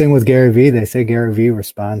thing with Gary Vee. They say Gary Vee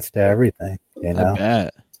responds to everything. I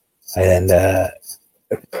bet. And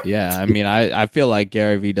yeah, I mean, I feel like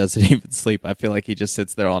Gary Vee doesn't even sleep. I feel like he just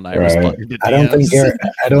sits there all night responding to DMs. I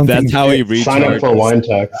don't think that's how he recharges. Sign up for wine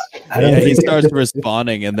text. He starts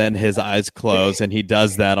responding, and then his eyes close, and he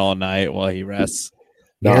does that all night while he rests.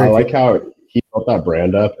 No, I like how he built that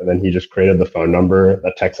brand up, and then he just created the phone number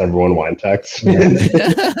that texts everyone wine text.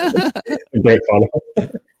 Great fun.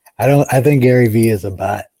 I think Gary Vee is a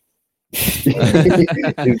bot. I think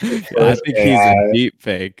he's a deep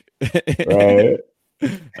fake. Right.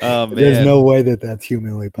 Oh man, there's no way that's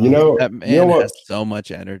humanly possible. That man has so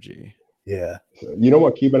much energy. Yeah. You know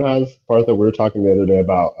what Cuban has, Partha? We were talking the other day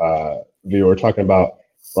about we were talking about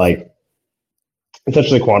like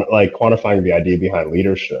essentially quantifying the idea behind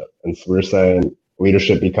leadership. And so we're saying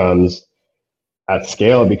leadership becomes at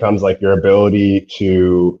scale, it becomes like your ability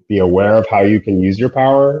to be aware of how you can use your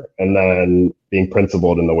power and then being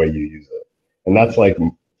principled in the way you use it. And that's like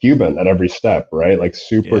Cuban at every step, right? Like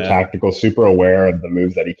super tactical, super aware of the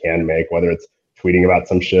moves that he can make, whether it's tweeting about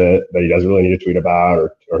some shit that he doesn't really need to tweet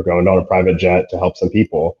about, or going on a private jet to help some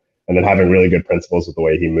people, and then having really good principles with the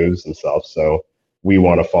way he moves himself. So we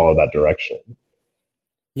want to follow that direction.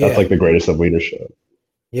 Yeah. That's like the greatest of leadership.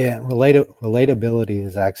 Yeah, relatability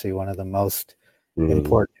is actually one of the most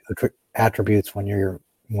important attributes when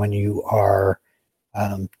you are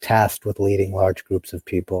tasked with leading large groups of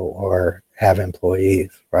people or have employees,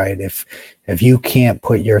 right? If you can't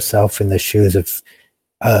put yourself in the shoes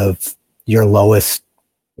of your lowest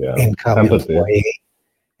income employee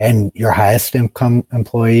and your highest income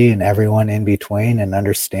employee and everyone in between, and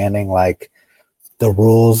understanding like the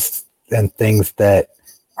rules and things that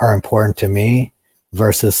are important to me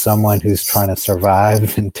versus someone who's trying to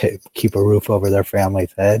survive and keep a roof over their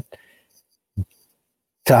family's head,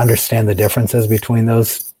 to understand the differences between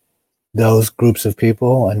those groups of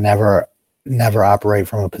people and never operate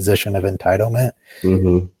from a position of entitlement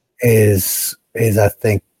is I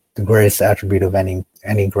think the greatest attribute of any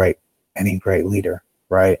great leader,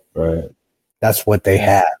 right? Right. That's what they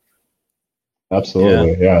have.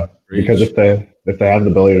 Absolutely, yeah. Because if they have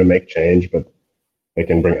the ability to make change, but they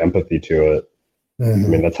can bring empathy to it, I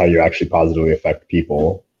mean, that's how you actually positively affect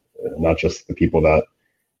people, not just the people that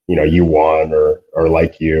you want or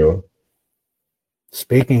like you.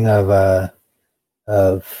 Speaking of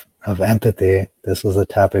empathy, this was a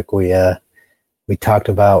topic we talked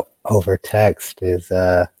about over text. Is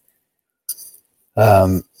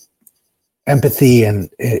empathy and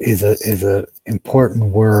is a important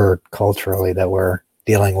word culturally that we're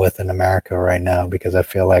dealing with in America right now, because I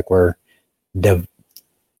feel like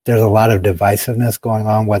there's a lot of divisiveness going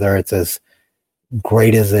on, whether it's as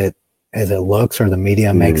great as it looks or the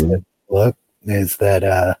media makes it look. Is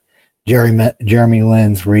that Jeremy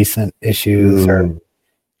Lin's recent issues or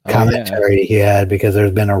commentary he had, because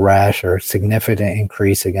there's been a rash or significant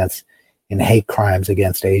increase in hate crimes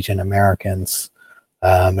against Asian Americans.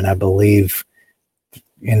 And I believe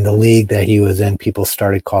in the league that he was in, people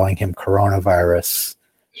started calling him coronavirus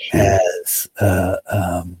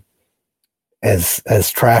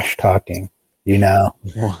as trash talking,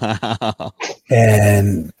 Wow.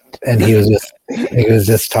 And he was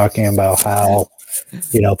just talking about how,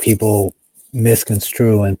 people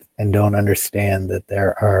misconstrue and don't understand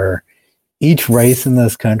that each race in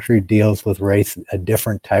this country deals with a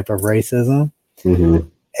different type of racism.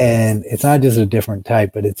 And it's not just a different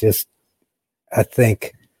type, but it's just, I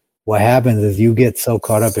think what happens is you get so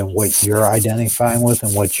caught up in what you're identifying with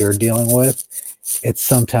and what you're dealing with. It's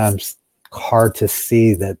sometimes hard to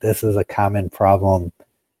see that this is a common problem,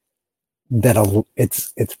 that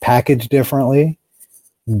it's packaged differently,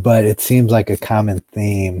 but it seems like a common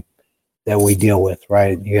theme that we deal with,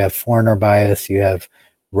 right? You have foreigner bias, you have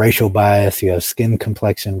racial bias, you have skin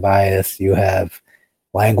complexion bias, you have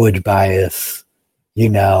language bias.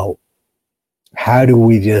 How do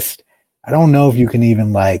we I don't know if you can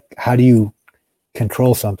even how do you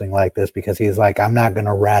control something like this? Because he's like, I'm not going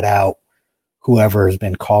to rat out whoever has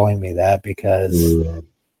been calling me that, because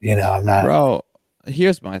I'm not. Bro,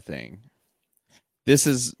 here's my thing. This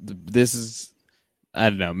is I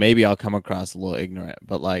don't know, maybe I'll come across a little ignorant,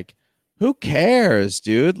 but who cares,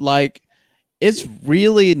 dude? It's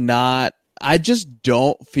really not. I just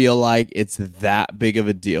don't feel like it's that big of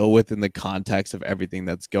a deal within the context of everything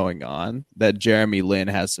that's going on that Jeremy Lin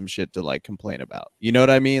has some shit to complain about. You know what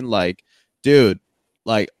I mean? Dude,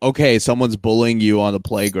 okay, someone's bullying you on the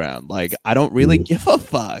playground. I don't really give a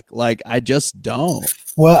fuck. I just don't.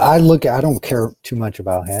 Well, I don't care too much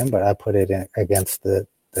about him, but I put it in against the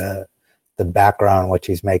background in which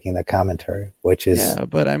he's making the commentary, which is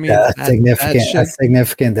but I mean,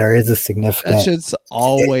 significant. There is a significant. That shit's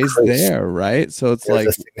always increase. There, right? So it's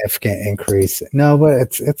a significant increase. No, but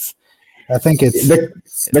it's. I think it's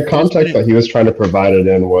the context that he was trying to provide it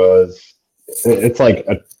in was it's like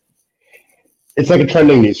a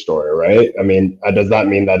trending news story, right? I mean, does that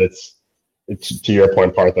mean that it's to your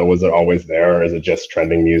point, Partha, was it always there, or is it just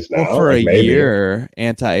trending news now? Well, for a year,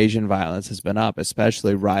 anti-Asian violence has been up,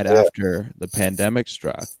 especially right after the pandemic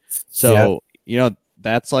struck. So,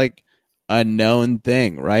 that's a known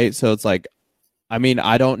thing, right? So it's I mean,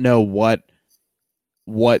 I don't know what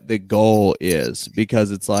the goal is,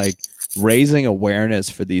 because it's raising awareness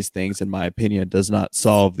for these things, in my opinion, does not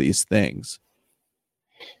solve these things.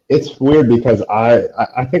 It's weird because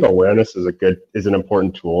I think awareness is an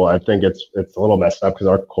important tool. I think it's a little messed up because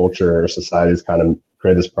our culture or society's kind of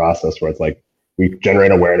created this process where it's like we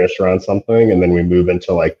generate awareness around something and then we move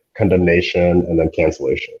into like condemnation and then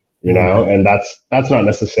cancellation, you know? And that's not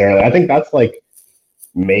necessarily, I think that's like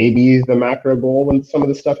maybe the macro goal when some of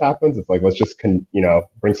this stuff happens. It's like, let's just,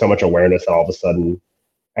 bring so much awareness and all of a sudden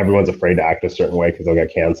everyone's afraid to act a certain way because they'll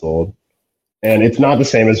get canceled. And it's not the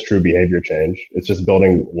same as true behavior change. It's just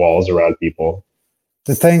building walls around people.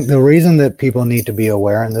 The reason that people need to be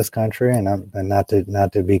aware in this country, and not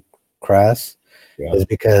to be crass, is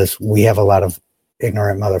because we have a lot of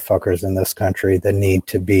ignorant motherfuckers in this country that need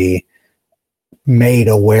to be made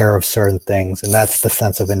aware of certain things, and that's the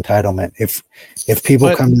sense of entitlement. If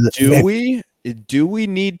people come to the do we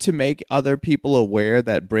need to make other people aware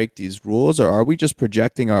that break these rules, or are we just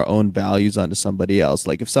projecting our own values onto somebody else?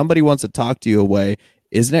 Like if somebody wants to talk to you away,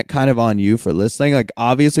 isn't it kind of on you for listening? Like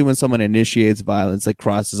obviously when someone initiates violence, like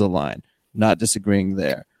crosses a line, not disagreeing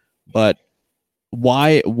there. But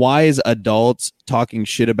why is adults talking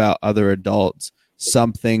shit about other adults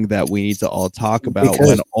something that we need to all talk about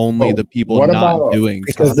when only the people not doing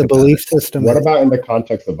because the belief system? What about in the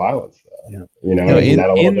context of violence? Yeah.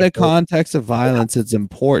 In the context of violence, it's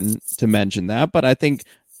important to mention that, but I think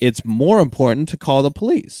it's more important to call the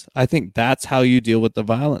police. I think that's how you deal with the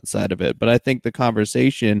violence side of it. But I think the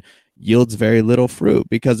conversation yields very little fruit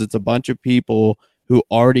because it's a bunch of people who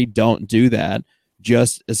already don't do that,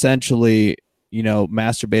 just essentially,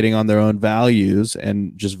 masturbating on their own values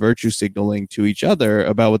and just virtue signaling to each other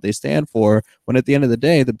about what they stand for. When at the end of the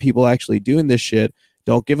day, the people actually doing this shit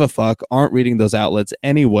don't give a fuck, aren't reading those outlets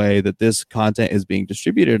anyway that this content is being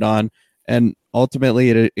distributed on, and ultimately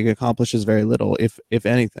it accomplishes very little, if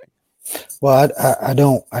anything. Well, I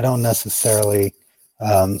don't necessarily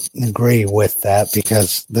agree with that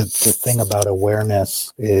because the thing about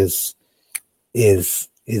awareness is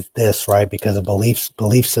this, right? Because of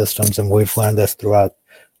belief systems, and we've learned this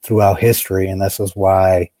throughout history, and this is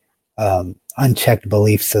why unchecked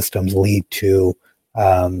belief systems lead to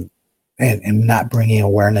and not bringing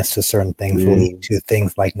awareness to certain things lead to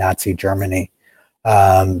things like Nazi Germany.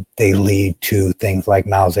 They lead to things like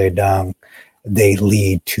Mao Zedong. They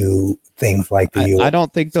lead to things like the US. I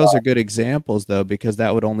don't think those are good examples, though, because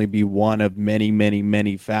that would only be one of many, many,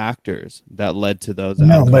 many factors that led to those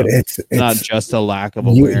outcomes. No, but it's not just a lack of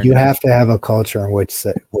awareness. You have to have a culture in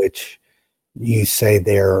which you say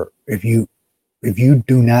there, if you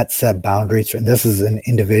do not set boundaries, and this is an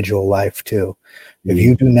individual life too, if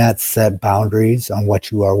you do not set boundaries on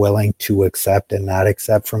what you are willing to accept and not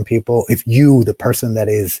accept from people, if you, the person that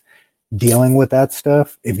is dealing with that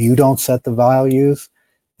stuff, if you don't set the values,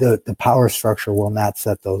 the power structure will not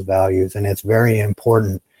set those values. And it's very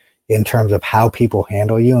important in terms of how people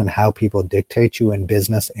handle you and how people dictate you in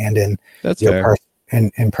business and in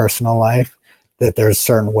in personal life, that there's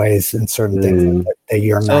certain ways and certain things that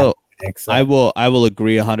you're not. I will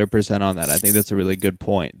agree 100% on that. I think that's a really good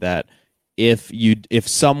point, that if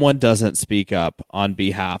someone doesn't speak up on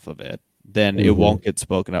behalf of it, then it won't get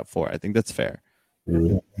spoken up for. I think that's fair.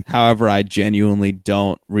 However, I genuinely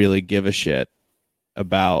don't really give a shit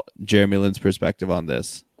about Jeremy Lin's perspective on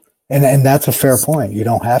this. And that's a fair point. You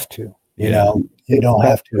don't have to. You don't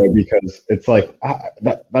have to, because it's like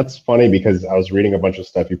that's funny, because I was reading a bunch of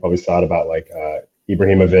stuff. You probably saw it about like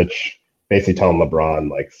Ibrahimovic basically telling LeBron,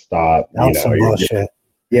 like, stop. Bullshit.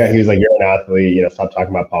 Yeah, he was like, you're an athlete, stop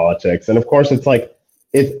talking about politics. And of course, it's like,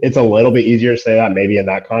 it's a little bit easier to say that maybe in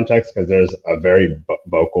that context, because there's a very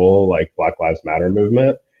vocal, like, Black Lives Matter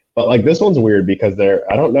movement. But like, this one's weird because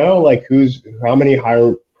I don't know, like, how many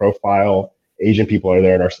higher profile Asian people are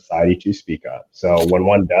there in our society to speak up. So when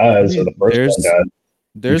one does, or the first one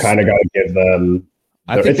does, you kind of got to give them.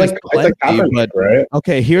 I think it's like Kaepernick, right?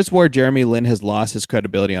 Okay, here's where Jeremy Lin has lost his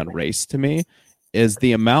credibility on race to me, is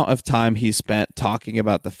the amount of time he spent talking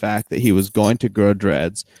about the fact that he was going to grow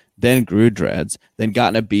dreads, then grew dreads, then got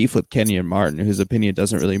in a beef with Kenyon Martin, whose opinion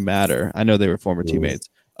doesn't really matter. I know they were former teammates,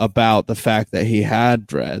 about the fact that he had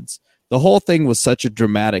dreads. The whole thing was such a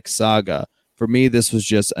dramatic saga. For me, this was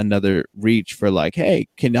just another reach for like, hey,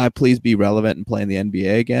 can I please be relevant and play in the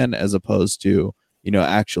NBA again, as opposed to,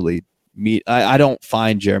 actually meet. I don't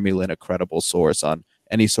find Jeremy Lin a credible source on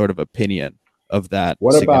any sort of opinion of that.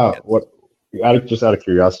 What about just out of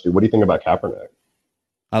curiosity, what do you think about Kaepernick?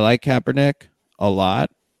 I like Kaepernick a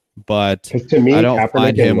lot, but to me, I don't Kaepernick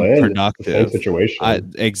find him Lin, productive. Same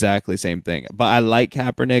situation. Exactly same thing. But I like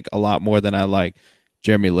Kaepernick a lot more than I like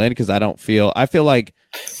Jeremy Lin, because I feel like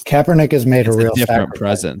Kaepernick has made a real different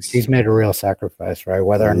presence. He's made a real sacrifice, right?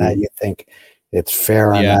 Whether or not you think it's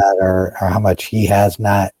fair or not, or how much he has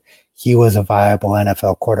not, he was a viable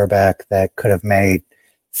NFL quarterback that could have made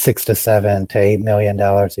 $6 to $7 to $8 million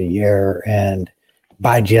a year, and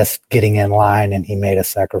by just getting in line, and he made a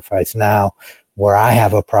sacrifice. Now, where I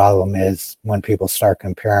have a problem is when people start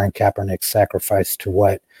comparing Kaepernick's sacrifice to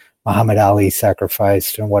what Muhammad Ali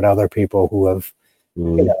sacrificed and what other people who have,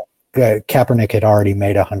 Kaepernick had already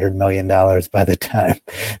made $100 million by the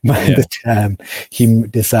time he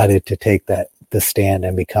decided to take the stand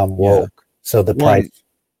and become woke. Yeah. So the price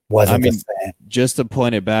wasn't the same. Just to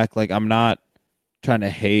point it back, like, I'm not trying to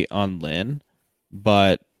hate on Lynn,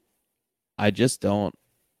 but I just don't.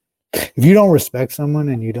 If you don't respect someone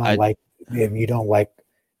and you don't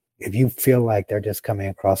if you feel like they're just coming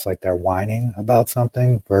across like they're whining about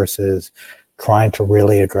something versus trying to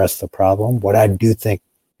really address the problem, what I do think,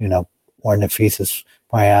 or Nafis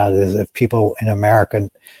point out, is if people in America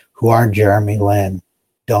who aren't Jeremy Lin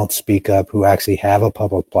don't speak up, who actually have a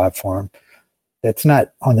public platform, that's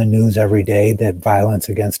not on the news every day that violence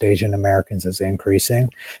against Asian Americans is increasing.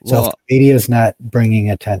 So if the media is not bringing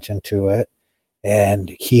attention to it, and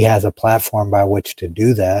he has a platform by which to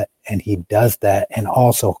do that, and he does that, and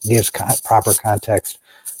also gives proper context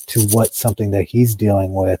to what something that he's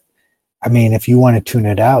dealing with. I mean, if you want to tune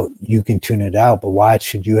it out, you can tune it out, but why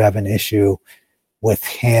should you have an issue with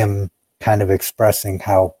him kind of expressing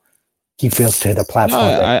how he feels to the platform?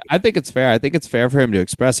 No, I think it's fair. I think it's fair for him to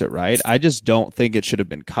express it, right? I just don't think it should have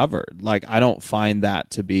been covered. Like, I don't find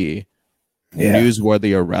that to be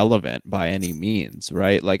newsworthy or relevant by any means,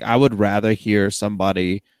 right? Like, I would rather hear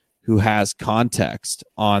somebody who has context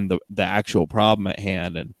on the actual problem at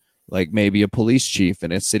hand, and like maybe a police chief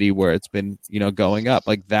in a city where it's been, going up.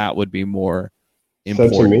 Like, that would be more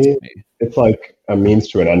important to me. It's like a means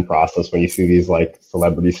to an end process when you see these like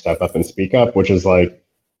celebrities step up and speak up, which is like,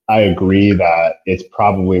 I agree that it's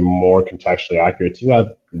probably more contextually accurate to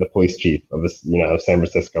have the police chief of this, San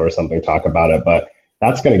Francisco or something talk about it, but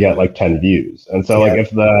that's going to get like 10 views. And so like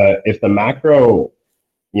if the macro,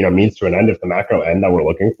 means to an end, if the macro end that we're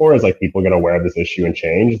looking for is like people get aware of this issue and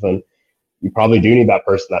change, then you probably do need that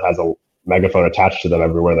person that has a megaphone attached to them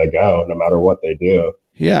everywhere they go, no matter what they do.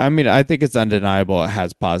 Yeah. I mean, I think it's undeniable. It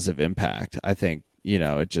has positive impact. I think,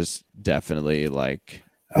 it just definitely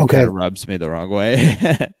kind of rubs me the wrong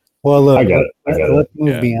way. Well, look, let's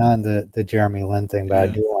move beyond the Jeremy Lin thing, but I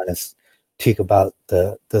do want to speak about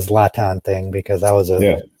the Zlatan thing, because I was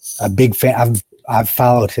a big fan. I've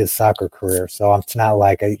followed his soccer career, so it's not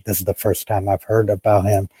like this is the first time I've heard about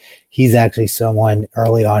him. He's actually someone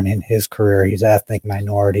early on in his career, he's an ethnic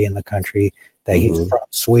minority in the country, that he's from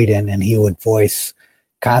Sweden, and he would voice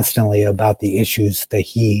constantly about the issues that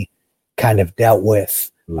he kind of dealt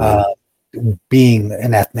with. Being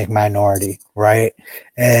an ethnic minority, right?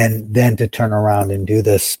 And then to turn around and do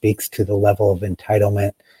this speaks to the level of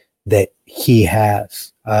entitlement that he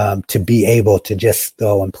has to be able to just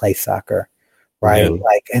go and play soccer, right?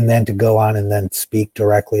 And then to go on and then speak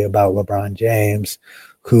directly about LeBron James,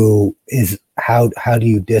 who is how do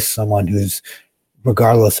you diss someone who's,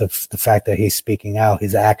 regardless of the fact that he's speaking out,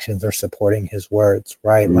 his actions are supporting his words,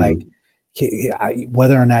 right? Like,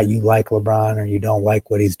 whether or not you like LeBron or you don't like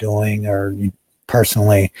what he's doing, or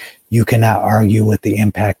personally, you cannot argue with the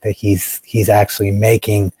impact that he's actually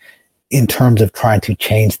making in terms of trying to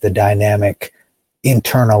change the dynamic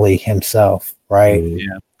internally himself, right?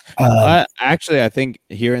 I think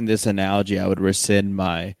hearing this analogy, I would rescind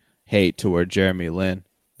my hate toward Jeremy Lin,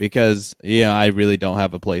 because I really don't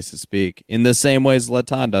have a place to speak in the same way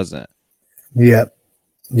Zlatan doesn't. Yep.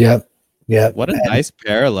 What a nice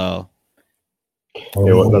parallel.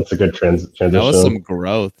 Yeah, that's a good transition. That was some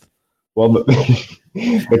growth. Well,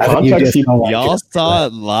 the context y'all saw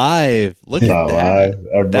it live. Look at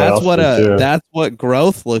that. That's what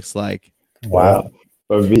growth looks like. Wow.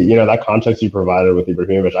 But that context you provided with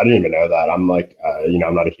Ibrahimovic, I didn't even know that. I'm like,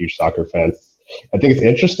 I'm not a huge soccer fan. I think it's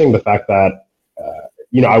interesting the fact that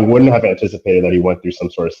I wouldn't have anticipated that he went through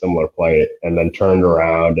some sort of similar plight and then turned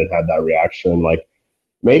around and had that reaction. Like,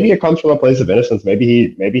 maybe it comes from a place of innocence.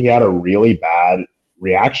 Maybe he had a really bad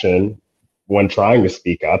reaction when trying to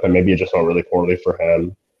speak up, and maybe it just went really poorly for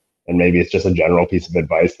him. And maybe it's just a general piece of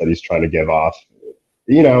advice that he's trying to give off.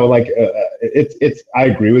 It's. I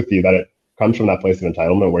agree with you that it comes from that place of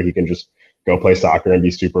entitlement where he can just go play soccer and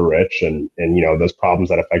be super rich, and those problems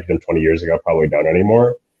that affected him 20 years ago probably don't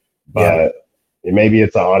anymore. But maybe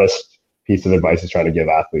it's an honest piece of advice he's trying to give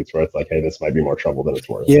athletes, where it's like, hey, this might be more trouble than it's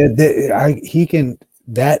worth. Yeah,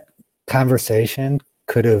 that conversation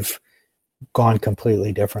could have gone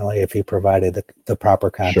completely differently if he provided the proper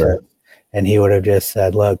context. Sure. And he would have just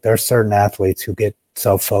said, look, there's certain athletes who get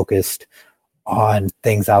so focused on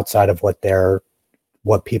things outside of what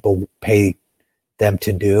people pay them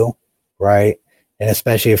to do, right? And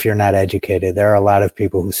especially if you're not educated, there are a lot of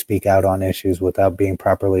people who speak out on issues without being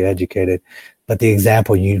properly educated. But the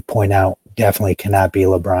example you point out definitely cannot be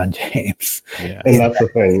LeBron James. Yeah. And that's the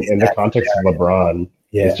thing. In the context of LeBron,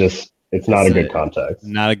 Yeah. it's not a good context.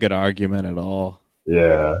 Not a good argument at all.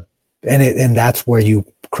 Yeah. And that's where you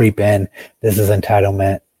creep in. This is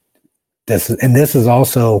entitlement. This is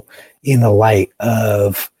also in the light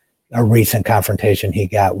of a recent confrontation he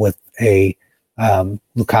got with a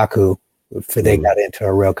Lukaku. They got into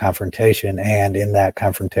a real confrontation, and in that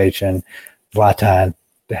confrontation, Zlatan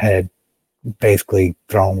had basically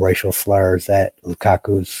thrown racial slurs at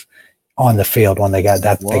Lukaku's on the field when they got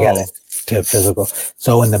that. They got to physical.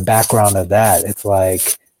 So in the background of that, it's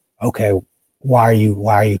like, okay, why are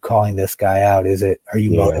you calling this guy out? Are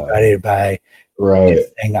you motivated by right?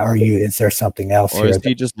 Is there something else or here? Is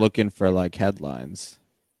he just looking for like headlines?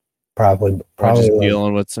 Probably just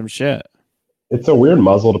dealing with some shit. It's a weird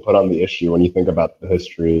muzzle to put on the issue when you think about the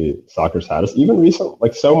history soccer's had. It's even recent,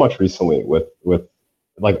 like so much recently with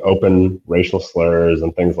like open racial slurs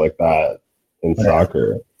and things like that in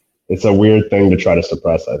soccer. It's a weird thing to try to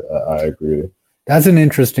suppress. I agree. That's an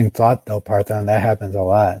interesting thought though, Parthen. That happens a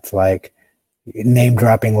lot. It's like name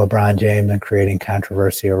dropping LeBron James and creating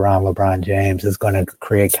controversy around LeBron James is going to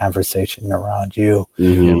create conversation around you.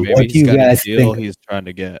 Mm-hmm. Yeah, maybe What do you guys think? He's trying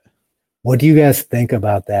to get. What do you guys think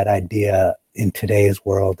about that idea in today's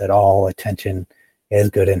world that all attention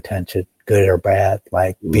is good intention, good or bad?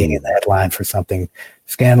 Like being in the headline for something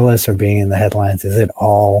scandalous or being in the headlines, is it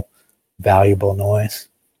all valuable noise?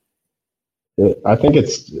 I think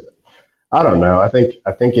I don't know. I think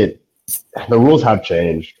the rules have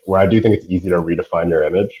changed where I do think it's easy to redefine your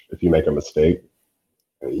image if you make a mistake.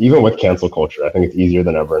 Even with cancel culture, I think it's easier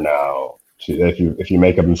than ever now. If you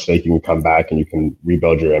make a mistake, you can come back and you can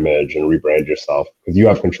rebuild your image and rebrand yourself because you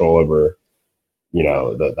have control over,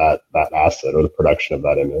 that asset or the production of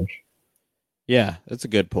that image. Yeah, that's a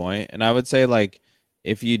good point. And I would say like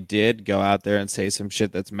if you did go out there and say some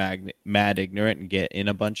shit that's mad ignorant and get in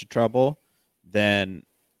a bunch of trouble, then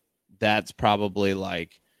that's probably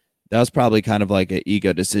kind of like an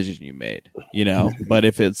ego decision you made, But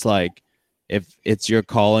if it's like if it's your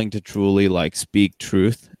calling to truly like speak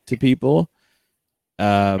truth to people,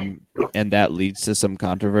 and that leads to some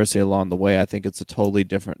controversy along the way, I think it's a totally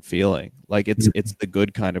different feeling. Like it's the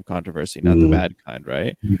good kind of controversy, not the bad kind,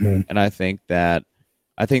 right? Mm-hmm. And I think that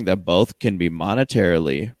both can be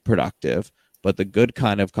monetarily productive, but the good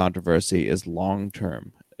kind of controversy is long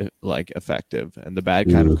term, like effective, and the bad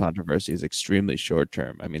kind of controversy is extremely short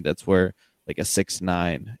term. I mean, that's where like a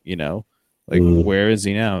 6ix9ine, where is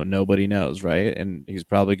he now? Nobody knows, right? And he's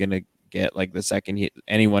probably gonna get like the second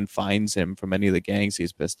anyone finds him from any of the gangs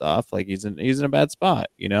he's pissed off, like he's in a bad spot,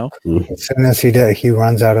 As soon as he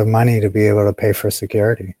runs out of money to be able to pay for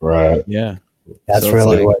security. Right. Yeah. That's so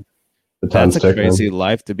really what that's a crazy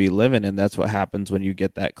life to be living, and that's what happens when you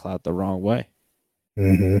get that clout the wrong way.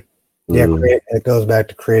 Mm-hmm. Yeah, it goes back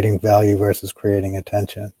to creating value versus creating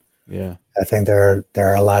attention. Yeah, I think there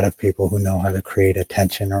are a lot of people who know how to create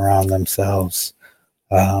attention around themselves,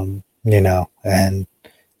 and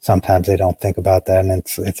sometimes they don't think about that, and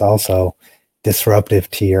it's also disruptive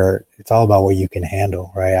to it's all about what you can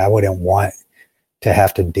handle, right? I wouldn't want to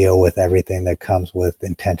have to deal with everything that comes with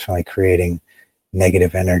intentionally creating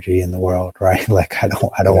negative energy in the world, right? Like I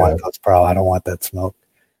don't want those problems. I don't want that smoke.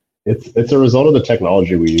 It's a result of the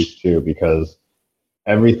technology we use too, because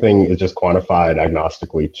everything is just quantified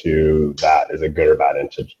agnostically to that is a good or bad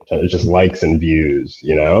intention. It's just likes and views,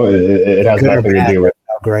 it has nothing to do with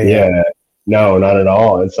no, not at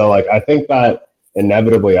all. And so like I think that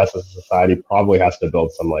inevitably us as a society probably has to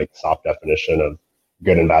build some like soft definition of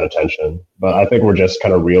good and bad attention. But I think we're just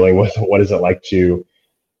kind of reeling with what is it like to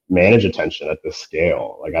manage attention at this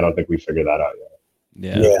scale. Like I don't think we figured that out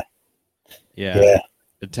yet. Yeah.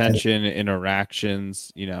 Attention,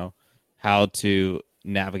 interactions, how to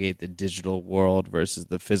navigate the digital world versus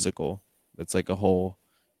the physical. It's like a whole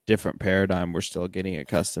different paradigm we're still getting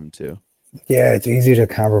accustomed to. Yeah, it's easy to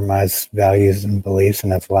compromise values and beliefs,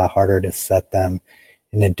 and it's a lot harder to set them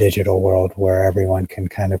in a digital world where everyone can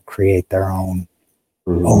kind of create their own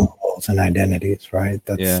roles and identities, right?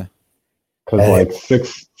 Because like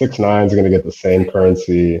 6ix9ine is going to get the same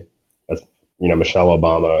currency as Michelle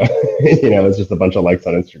Obama. It's just a bunch of likes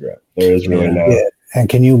on Instagram. There is really no. Yeah. And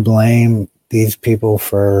can you blame these people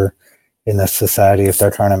for in the society if they're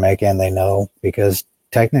trying to make it and they know? Because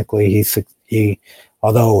technically he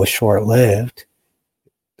although it was short-lived,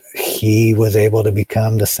 he was able to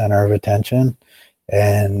become the center of attention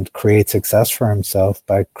and create success for himself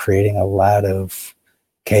by creating a lot of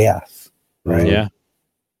chaos. Right? Yeah.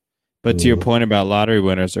 But to your point about lottery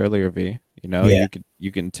winners earlier, V, you know, Yeah.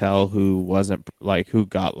 you can tell who wasn't like who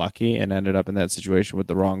got lucky and ended up in that situation with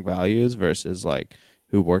the wrong values versus like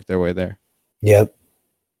who worked their way there. Yep.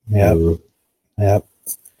 Yep. Mm. Yep.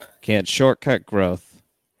 Can't shortcut growth.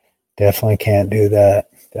 Definitely can't do that.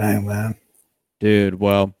 Dang, man. Dude,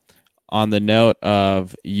 well, on the note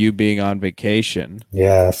of you being on vacation,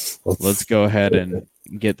 Yes. let's go ahead and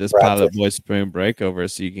get this Wrap Pilot this. Boy spring break over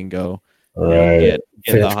so you can go All you know, right. get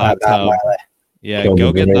the Finish hot my tub. Miley. Yeah, Go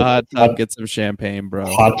go get drink. the hot tub, get some champagne, bro.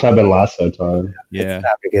 Hot tub and lasso time. Yeah. It's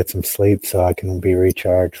time to get some sleep so I can be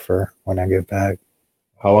recharged for when I get back.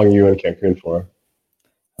 How long are you in Cancun for?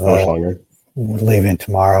 How much Uh, longer? we're leaving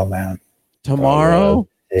tomorrow, man. Tomorrow?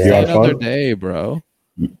 You Yeah. have Another fun? day, bro.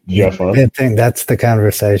 Did you have fun? I think that's the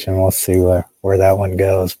conversation. We'll see where that one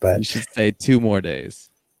goes, You but should stay 2 more days.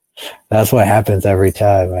 that's what happens every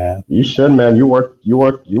time, man. You should, man. You work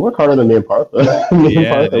harder than me and Partha. Me and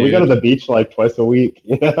Yeah, Partha, we go to the beach like twice a week.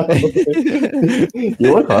 You know?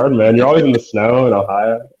 You work hard, man. You're always in the snow in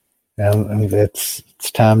Ohio. And it's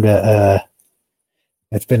time to.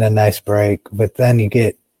 It's been a nice break, but then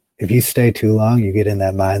if you stay too long, you get in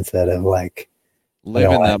that mindset of like,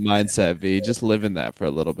 Live in I- that mindset, V. Just live in that for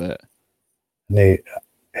a little bit.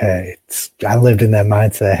 I lived in that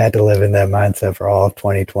mindset. I had to live in that mindset for all of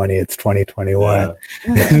 2020. It's 2021.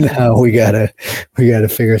 Yeah. Now we gotta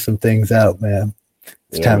figure some things out, man.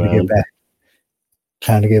 It's Yeah, time to man. get back.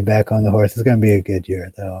 Time to get back on the horse. It's gonna be a good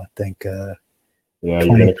year, though. I think. Yeah,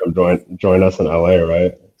 you're gonna come join us in LA,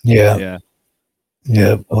 right? Yeah.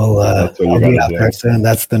 Yeah. Well, That's what you I'll be gotta out do. there soon.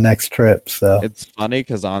 That's the next trip. So It's funny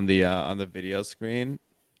because on the video screen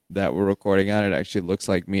that we're recording on, it actually looks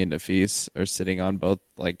like me and Nafis are sitting on both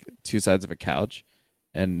like 2 sides of a couch,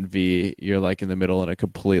 and V, you're like in the middle in a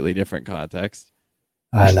completely different context.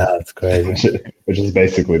 I know it's crazy. Which is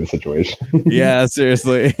basically the situation. Yeah,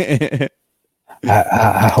 seriously.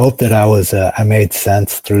 I hope that I made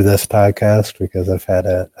sense through this podcast because I've had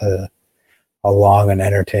a long and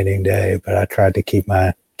entertaining day, but I tried to keep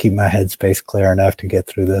my headspace clear enough to get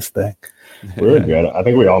through this thing. We were good. I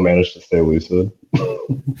think we all managed to stay lucid.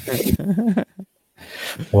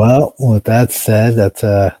 Well, with that said, that's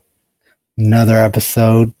another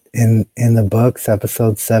episode in the books,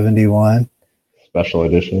 episode 71, Special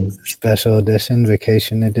edition. special edition,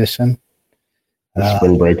 vacation edition.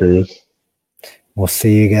 Spring breakers. We'll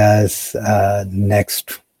see you guys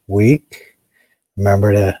next week.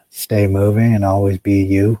 Remember to stay moving and always be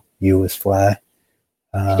you. You is fly.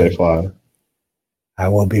 Stay fly. I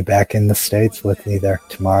will be back in the States with either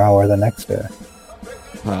tomorrow or the next day.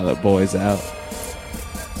 Pilot Boys out.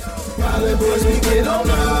 Pilot boys, we get on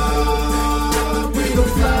up.